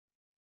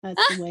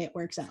 That's the way it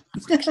works out.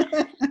 No,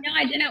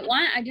 I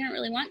didn't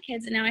really want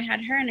kids, and now I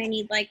had her, and I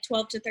need like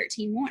 12 to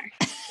 13 more.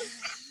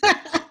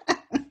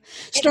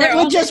 Start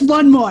with just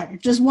one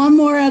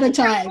more at a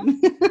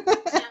time.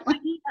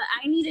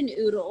 I need an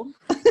oodle.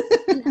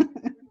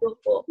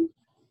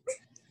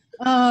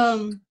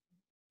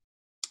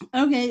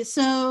 Okay,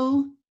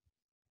 so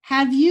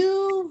have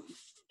you,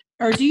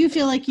 or do you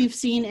feel like you've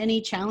seen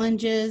any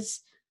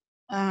challenges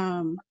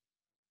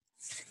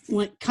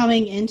when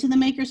coming into the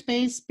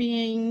makerspace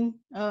being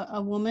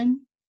a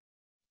woman?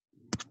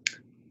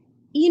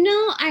 You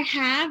know, I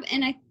have,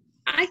 and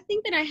I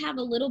think that I have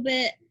a little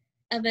bit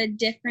of a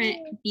different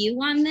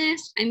view on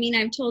this. I mean,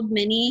 I've told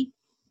many,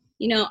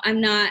 you know, I'm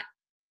not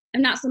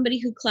somebody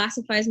who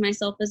classifies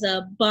myself as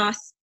a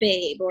boss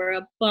babe or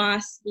a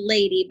boss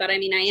lady, but I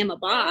mean, I am a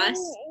boss.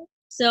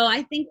 So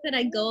I think that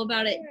I go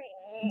about it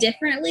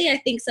differently. I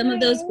think some of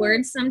those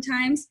words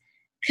sometimes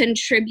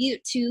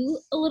contribute to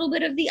a little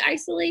bit of the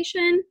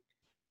isolation.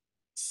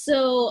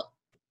 So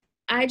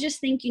I just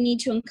think you need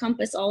to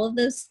encompass all of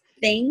those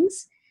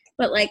things,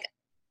 but like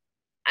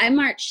I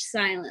march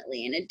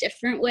silently in a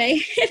different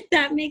way, if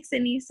that makes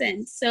any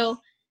sense. So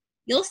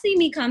you'll see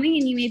me coming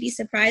and you may be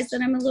surprised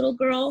that I'm a little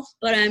girl,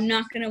 but I'm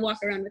not going to walk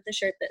around with a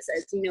shirt that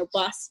says, you know,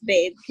 boss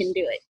babe can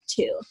do it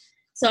too.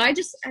 So I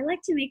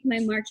like to make my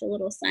march a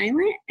little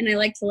silent, and I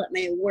like to let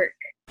my work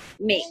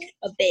make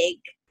a big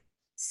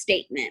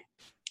statement.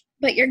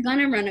 But you're going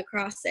to run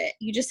across it.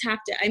 You just have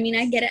to. I mean,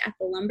 I get it at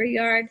the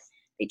lumberyard.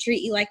 They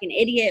treat you like an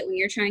idiot when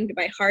you're trying to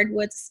buy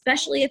hardwoods,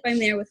 especially if I'm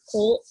there with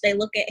Colt. They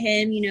look at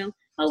him, you know,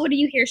 oh, what are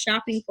you here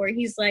shopping for?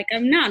 He's like,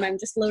 I'm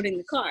just loading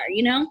the car,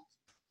 you know?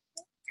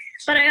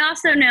 But I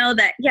also know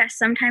that, yes,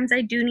 sometimes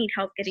I do need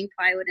help getting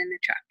plywood in the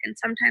truck, and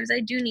sometimes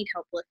I do need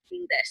help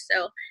lifting this.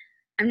 So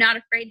I'm not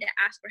afraid to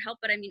ask for help,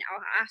 but I mean,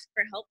 I'll ask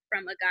for help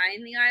from a guy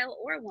in the aisle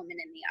or a woman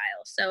in the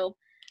aisle. So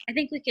I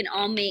think we can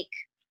all make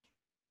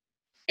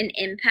an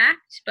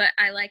impact, but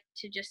I like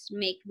to just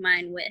make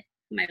mine with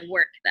my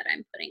work that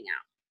I'm putting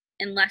out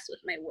and less with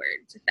my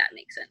words, if that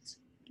makes sense.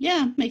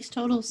 Yeah, makes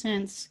total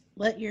sense.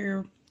 Let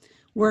your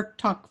work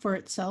talk for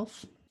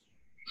itself.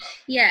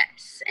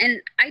 Yes, and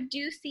I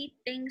do see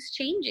things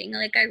changing.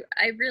 Like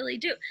I really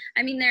do.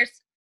 I mean,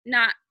 there's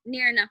not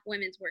near enough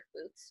women's work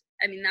boots.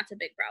 I mean, that's a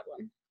big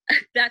problem.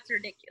 That's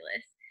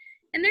ridiculous.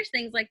 And there's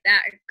things like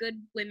that, good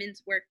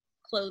women's work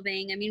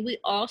clothing. I mean, we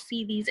all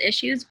see these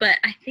issues, but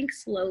I think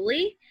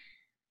slowly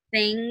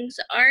things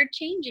are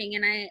changing,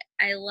 and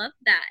I love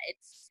that.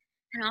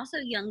 And also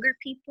younger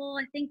people,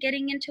 I think,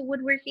 getting into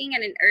woodworking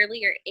at an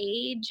earlier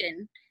age,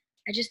 and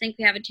I just think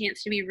we have a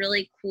chance to be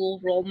really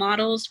cool role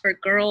models for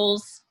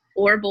girls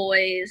or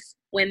boys,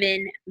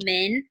 women,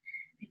 men.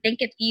 I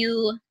think if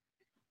you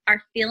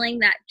are feeling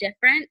that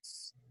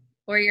difference,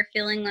 or you're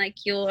feeling like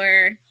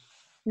you're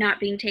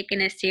not being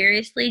taken as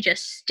seriously,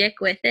 just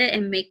stick with it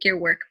and make your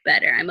work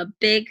better. I'm a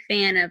big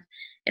fan of,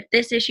 if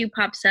this issue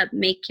pops up,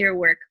 make your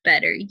work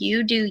better.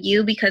 You do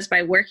you, because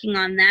by working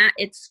on that,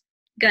 it's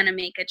going to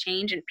make a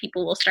change and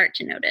people will start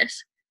to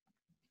notice.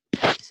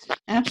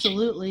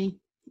 Absolutely.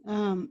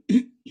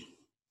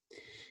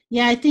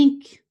 Yeah, I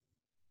think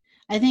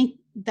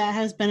that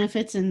has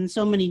benefits in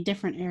so many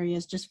different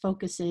areas, just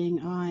focusing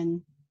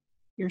on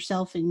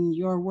yourself and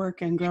your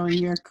work and growing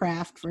your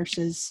craft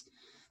versus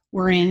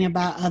worrying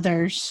about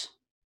others.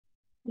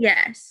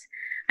 Yes.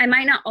 I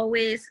might not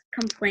always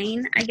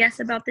complain, I guess,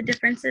 about the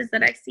differences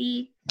that I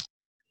see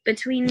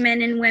between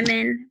men and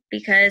women,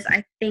 because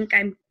I think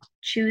I'm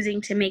choosing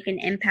to make an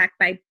impact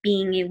by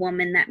being a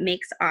woman that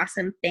makes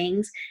awesome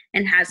things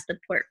and has the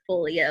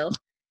portfolio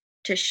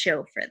to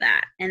show for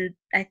that. And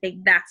I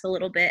think that's a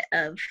little bit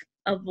of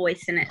a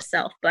voice in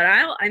itself. But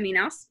I'll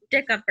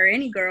stick up for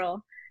any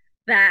girl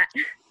that,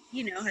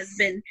 has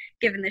been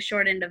given the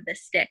short end of the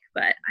stick.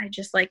 But I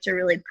just like to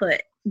really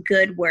put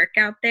good work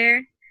out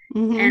there.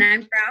 Mm-hmm. And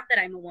I'm proud that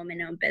I'm a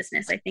woman-owned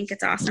business. I think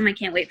it's awesome. I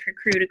can't wait for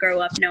Crew to grow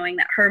up knowing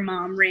that her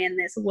mom ran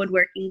this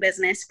woodworking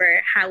business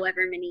for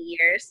however many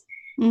years.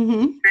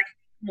 Mm-hmm.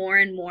 More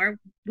and more,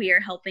 we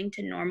are helping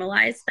to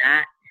normalize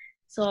that.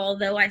 So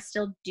although I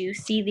still do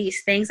see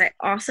these things, I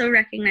also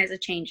recognize a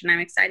change, and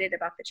I'm excited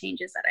about the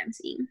changes that I'm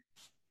seeing.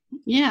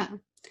 Yeah.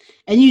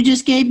 And you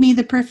just gave me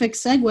the perfect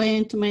segue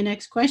into my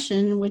next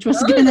question, which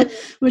is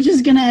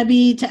gonna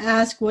be to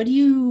ask, what do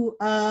you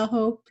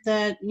hope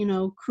that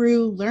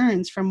Crew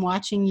learns from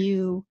watching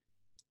you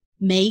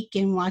make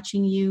and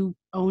watching you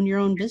own your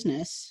own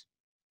business?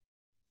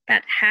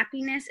 That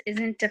happiness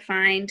isn't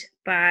defined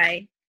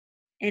by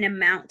an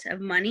amount of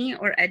money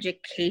or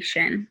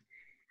education,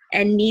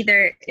 and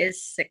neither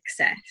is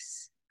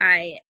success.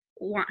 I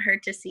want her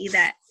to see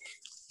that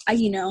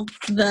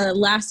the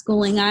last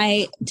schooling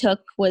I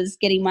took was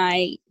getting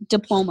my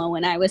diploma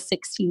when I was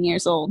 16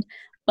 years old.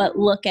 But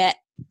look at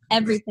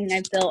everything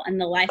I've built and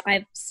the life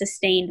I've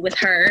sustained with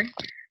her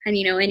and,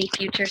 any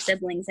future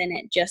siblings in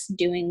it, just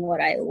doing what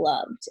I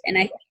loved. And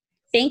I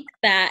think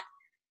that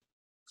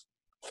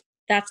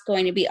that's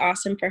going to be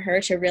awesome for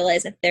her to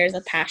realize if there's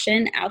a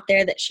passion out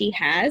there that she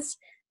has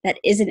that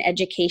isn't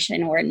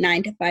education or a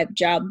 9-to-5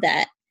 job,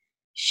 that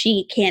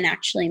she can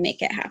actually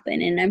make it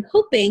happen. And I'm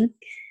hoping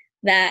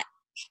that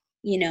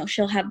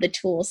she'll have the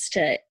tools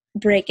to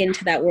break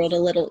into that world a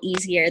little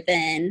easier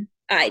than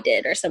I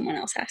did or someone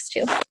else has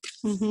to.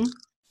 Mm-hmm.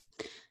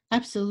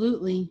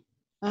 Absolutely.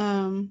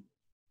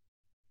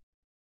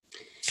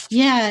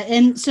 Yeah.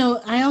 And so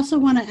I also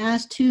want to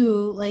ask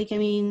too,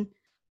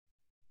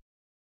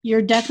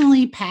 you're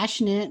definitely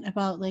passionate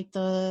about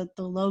the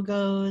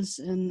logos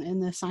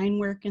and the sign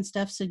work and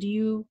stuff. So do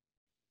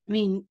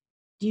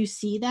you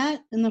see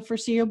that in the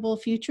foreseeable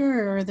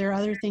future, or are there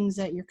other things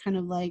that you're kind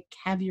of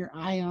have your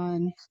eye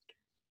on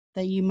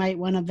that you might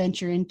want to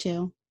venture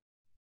into?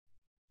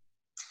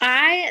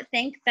 I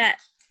think that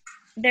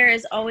there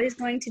is always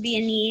going to be a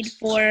need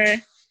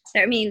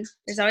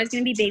there's always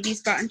going to be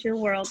babies brought into the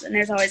world, and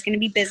there's always going to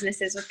be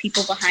businesses with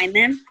people behind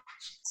them.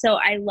 So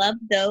I love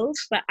those,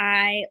 but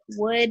I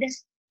would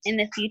in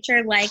the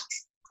future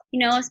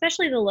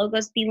especially the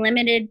logos, be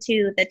limited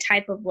to the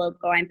type of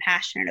logo I'm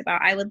passionate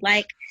about. I would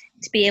like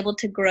to be able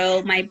to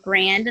grow my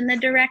brand in the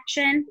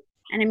direction.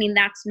 And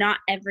that's not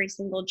every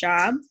single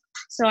job.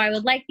 So I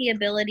would like the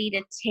ability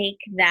to take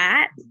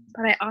that,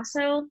 but I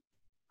also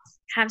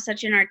have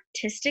such an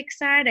artistic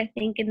side. I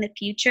think in the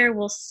future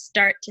we'll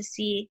start to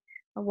see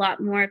a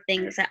lot more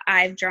things that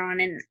I've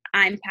drawn and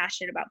I'm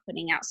passionate about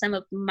putting out. Some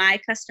of my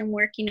custom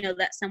work,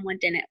 that someone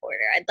didn't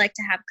order. I'd like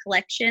to have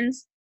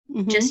collections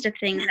just of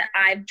things that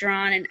I've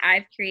drawn and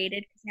I've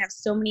created, because I have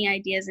so many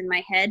ideas in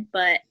my head,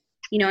 but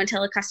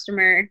until a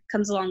customer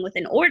comes along with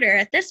an order,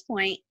 at this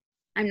point,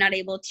 I'm not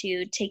able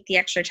to take the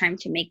extra time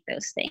to make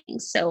those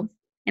things. So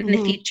in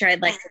the future,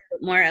 I'd like to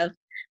put more of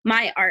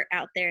my art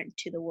out there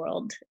into the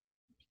world.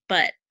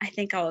 But I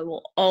think I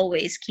will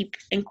always keep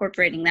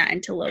incorporating that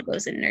into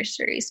logos and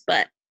nurseries.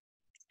 But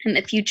in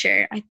the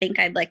future, I think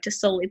I'd like to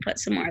solely put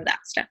some more of that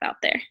stuff out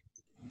there.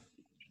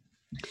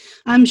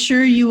 I'm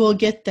sure you will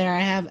get there.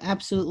 I have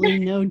absolutely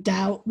no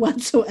doubt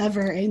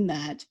whatsoever in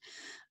that.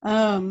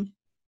 All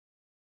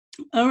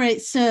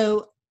right.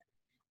 So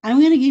I'm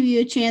going to give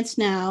you a chance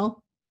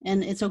now,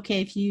 and it's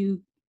okay if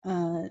you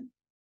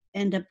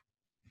end up,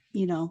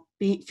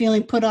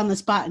 feeling put on the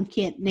spot and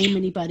can't name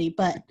anybody,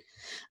 but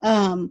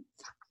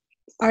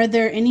are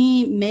there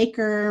any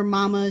maker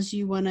mamas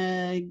you want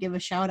to give a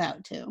shout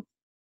out to?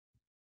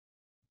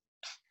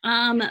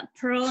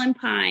 Pearl and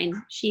Pine.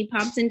 She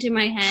pops into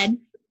my head.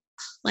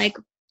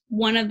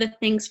 One of the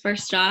things,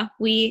 first off,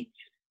 we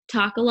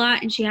talk a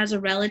lot, and she has a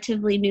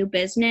relatively new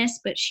business,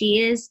 but she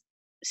is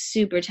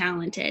super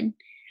talented,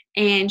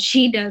 and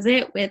she does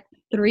it with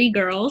 3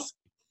 girls.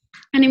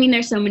 And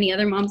there's so many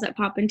other moms that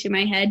pop into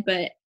my head,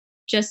 but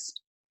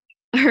just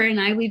her and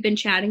I, we've been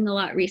chatting a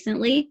lot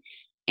recently,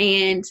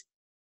 and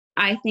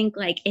I think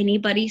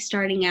anybody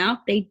starting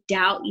out, they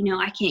doubt,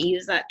 I can't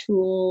use that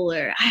tool,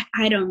 or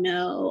I don't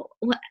know,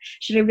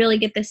 should I really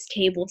get this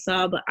table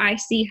saw? But I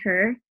see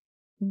her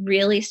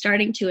really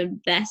starting to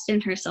invest in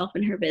herself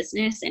and her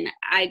business, and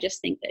I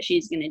just think that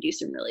she's going to do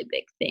some really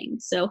big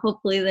things. So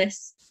hopefully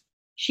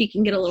she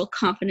can get a little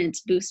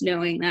confidence boost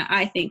knowing that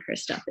I think her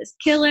stuff is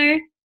killer.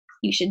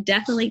 you should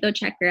definitely go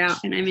check her out.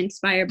 And I'm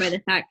inspired by the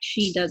fact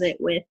she does it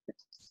with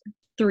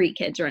 3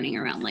 kids running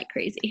around like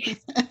crazy.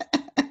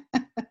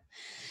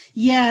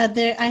 Yeah,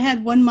 I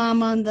had one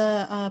mom on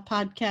the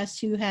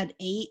podcast who had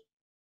 8,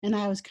 and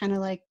I was kind of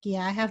like,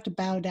 yeah, I have to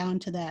bow down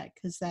to that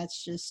because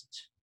that's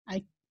just,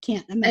 I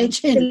can't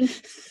imagine.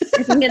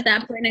 I think at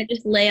that point I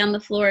just lay on the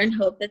floor and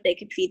hope that they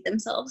could feed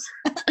themselves.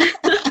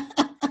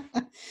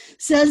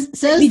 says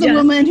the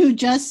woman who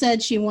just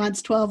said she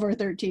wants 12 or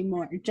 13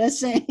 more. Just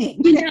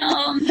saying.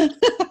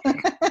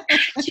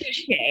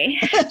 Touche.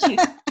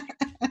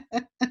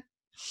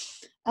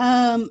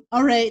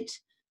 All right.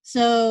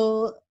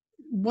 So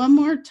one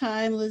more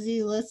time,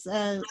 Lizzie, let's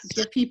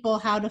give people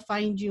how to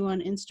find you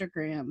on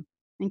Instagram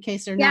in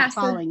case they're not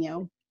following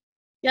you.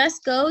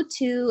 Just go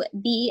to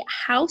the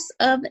House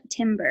of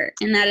Timber,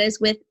 and that is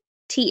with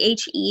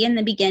THE in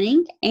the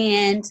beginning.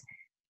 And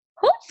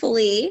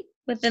hopefully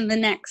within the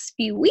next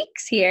few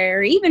weeks here,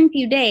 or even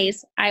few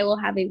days, I will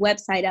have a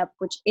website up,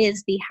 which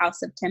is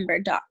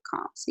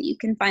thehouseoftimber.com. So you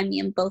can find me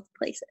in both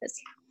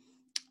places.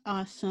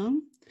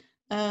 Awesome.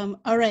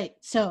 All right.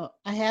 So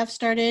I have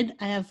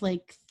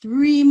like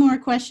 3 more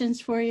questions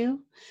for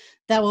you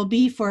that will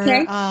be for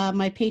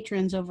my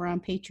patrons over on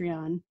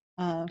Patreon.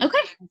 I'm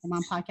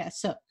on podcast.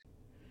 So,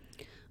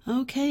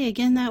 okay.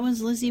 Again, that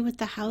was Lizzie with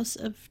the House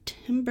of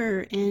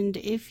Timber. And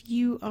if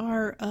you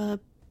are a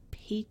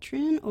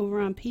patron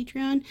over on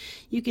Patreon,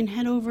 you can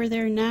head over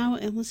there now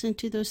and listen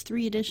to those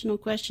 3 additional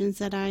questions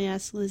that I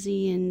asked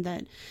Lizzie and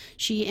that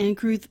she and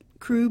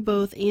crew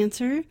both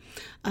answer.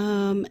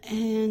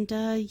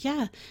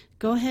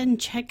 Go ahead and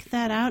check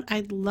that out.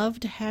 I'd love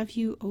to have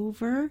you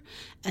over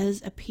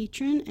as a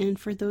patron. And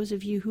for those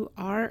of you who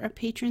are a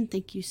patron,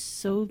 thank you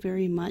so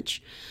very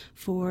much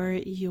for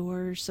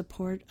your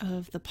support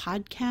of the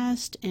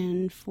podcast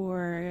and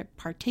for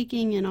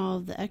partaking in all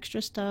of the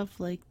extra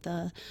stuff like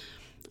the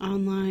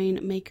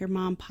online Maker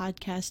Mom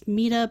podcast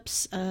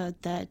meetups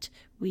that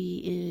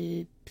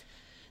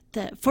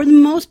for the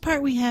most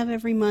part we have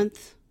every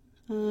month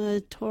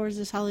towards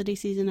this holiday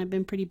season. I've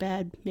been pretty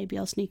bad. Maybe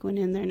I'll sneak one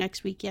in there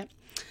next week. Yep.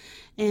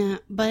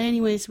 But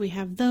anyways, we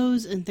have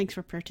those, and thanks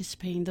for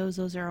participating.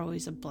 Those are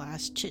always a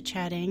blast,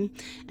 chit-chatting.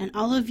 And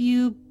all of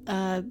you,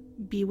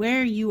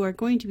 beware, you are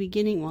going to be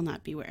getting, well,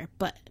 not beware,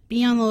 but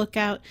be on the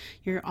lookout.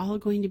 You're all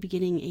going to be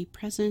getting a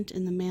present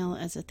in the mail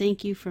as a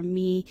thank you from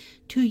me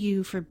to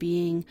you for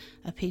being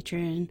a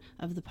patron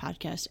of the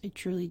podcast. I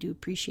truly do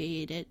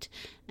appreciate it.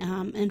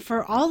 And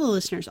for all the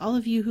listeners, all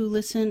of you who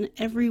listen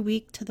every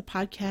week to the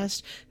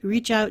podcast, who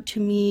reach out to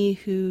me,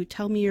 who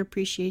tell me your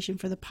appreciation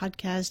for the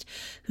podcast,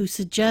 who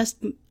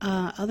suggest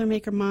other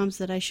Maker Moms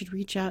that I should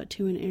reach out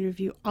to and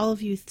interview, all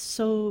of you,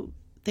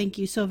 thank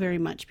you so very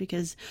much,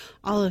 because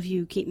all of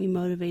you keep me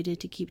motivated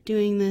to keep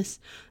doing this.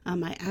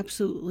 I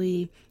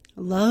absolutely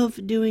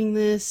love doing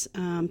this.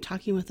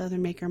 Talking with other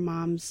Maker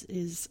Moms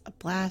is a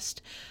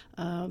blast.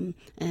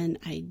 And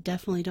I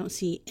definitely don't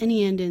see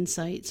any end in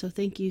sight. So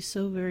thank you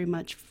so very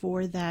much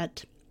for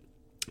that.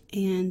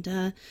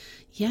 And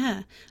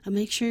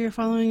make sure you're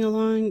following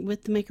along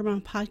with the Maker Mom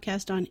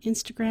podcast on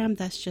Instagram.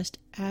 That's just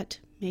at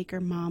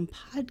Maker Mom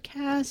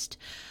Podcast.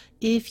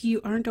 If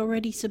you aren't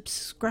already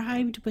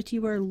subscribed, but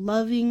you are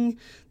loving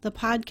the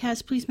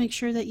podcast, please make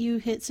sure that you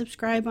hit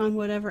subscribe on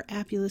whatever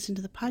app you listen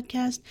to the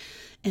podcast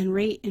and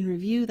rate and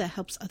review. That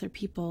helps other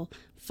people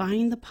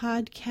find the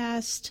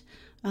podcast.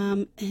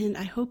 And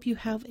I hope you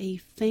have a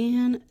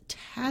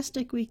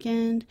fantastic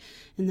weekend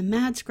in the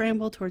mad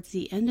scramble towards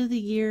the end of the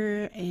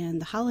year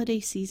and the holiday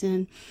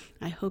season.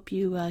 I hope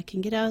you can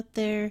get out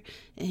there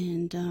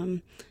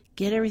and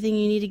get everything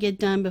you need to get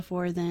done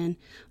before then.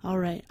 All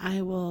right,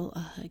 I will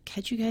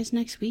catch you guys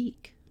next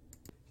week.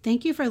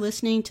 Thank you for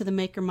listening to the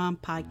Maker Mom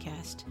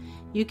podcast.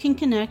 You can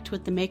connect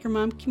with the Maker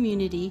Mom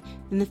community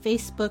in the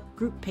Facebook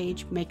group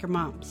page Maker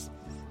Moms.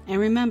 And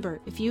remember,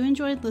 if you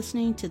enjoyed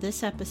listening to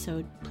this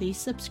episode, please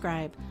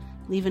subscribe,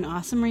 leave an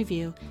awesome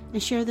review,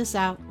 and share this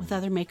out with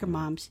other Maker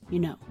Moms you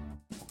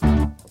know.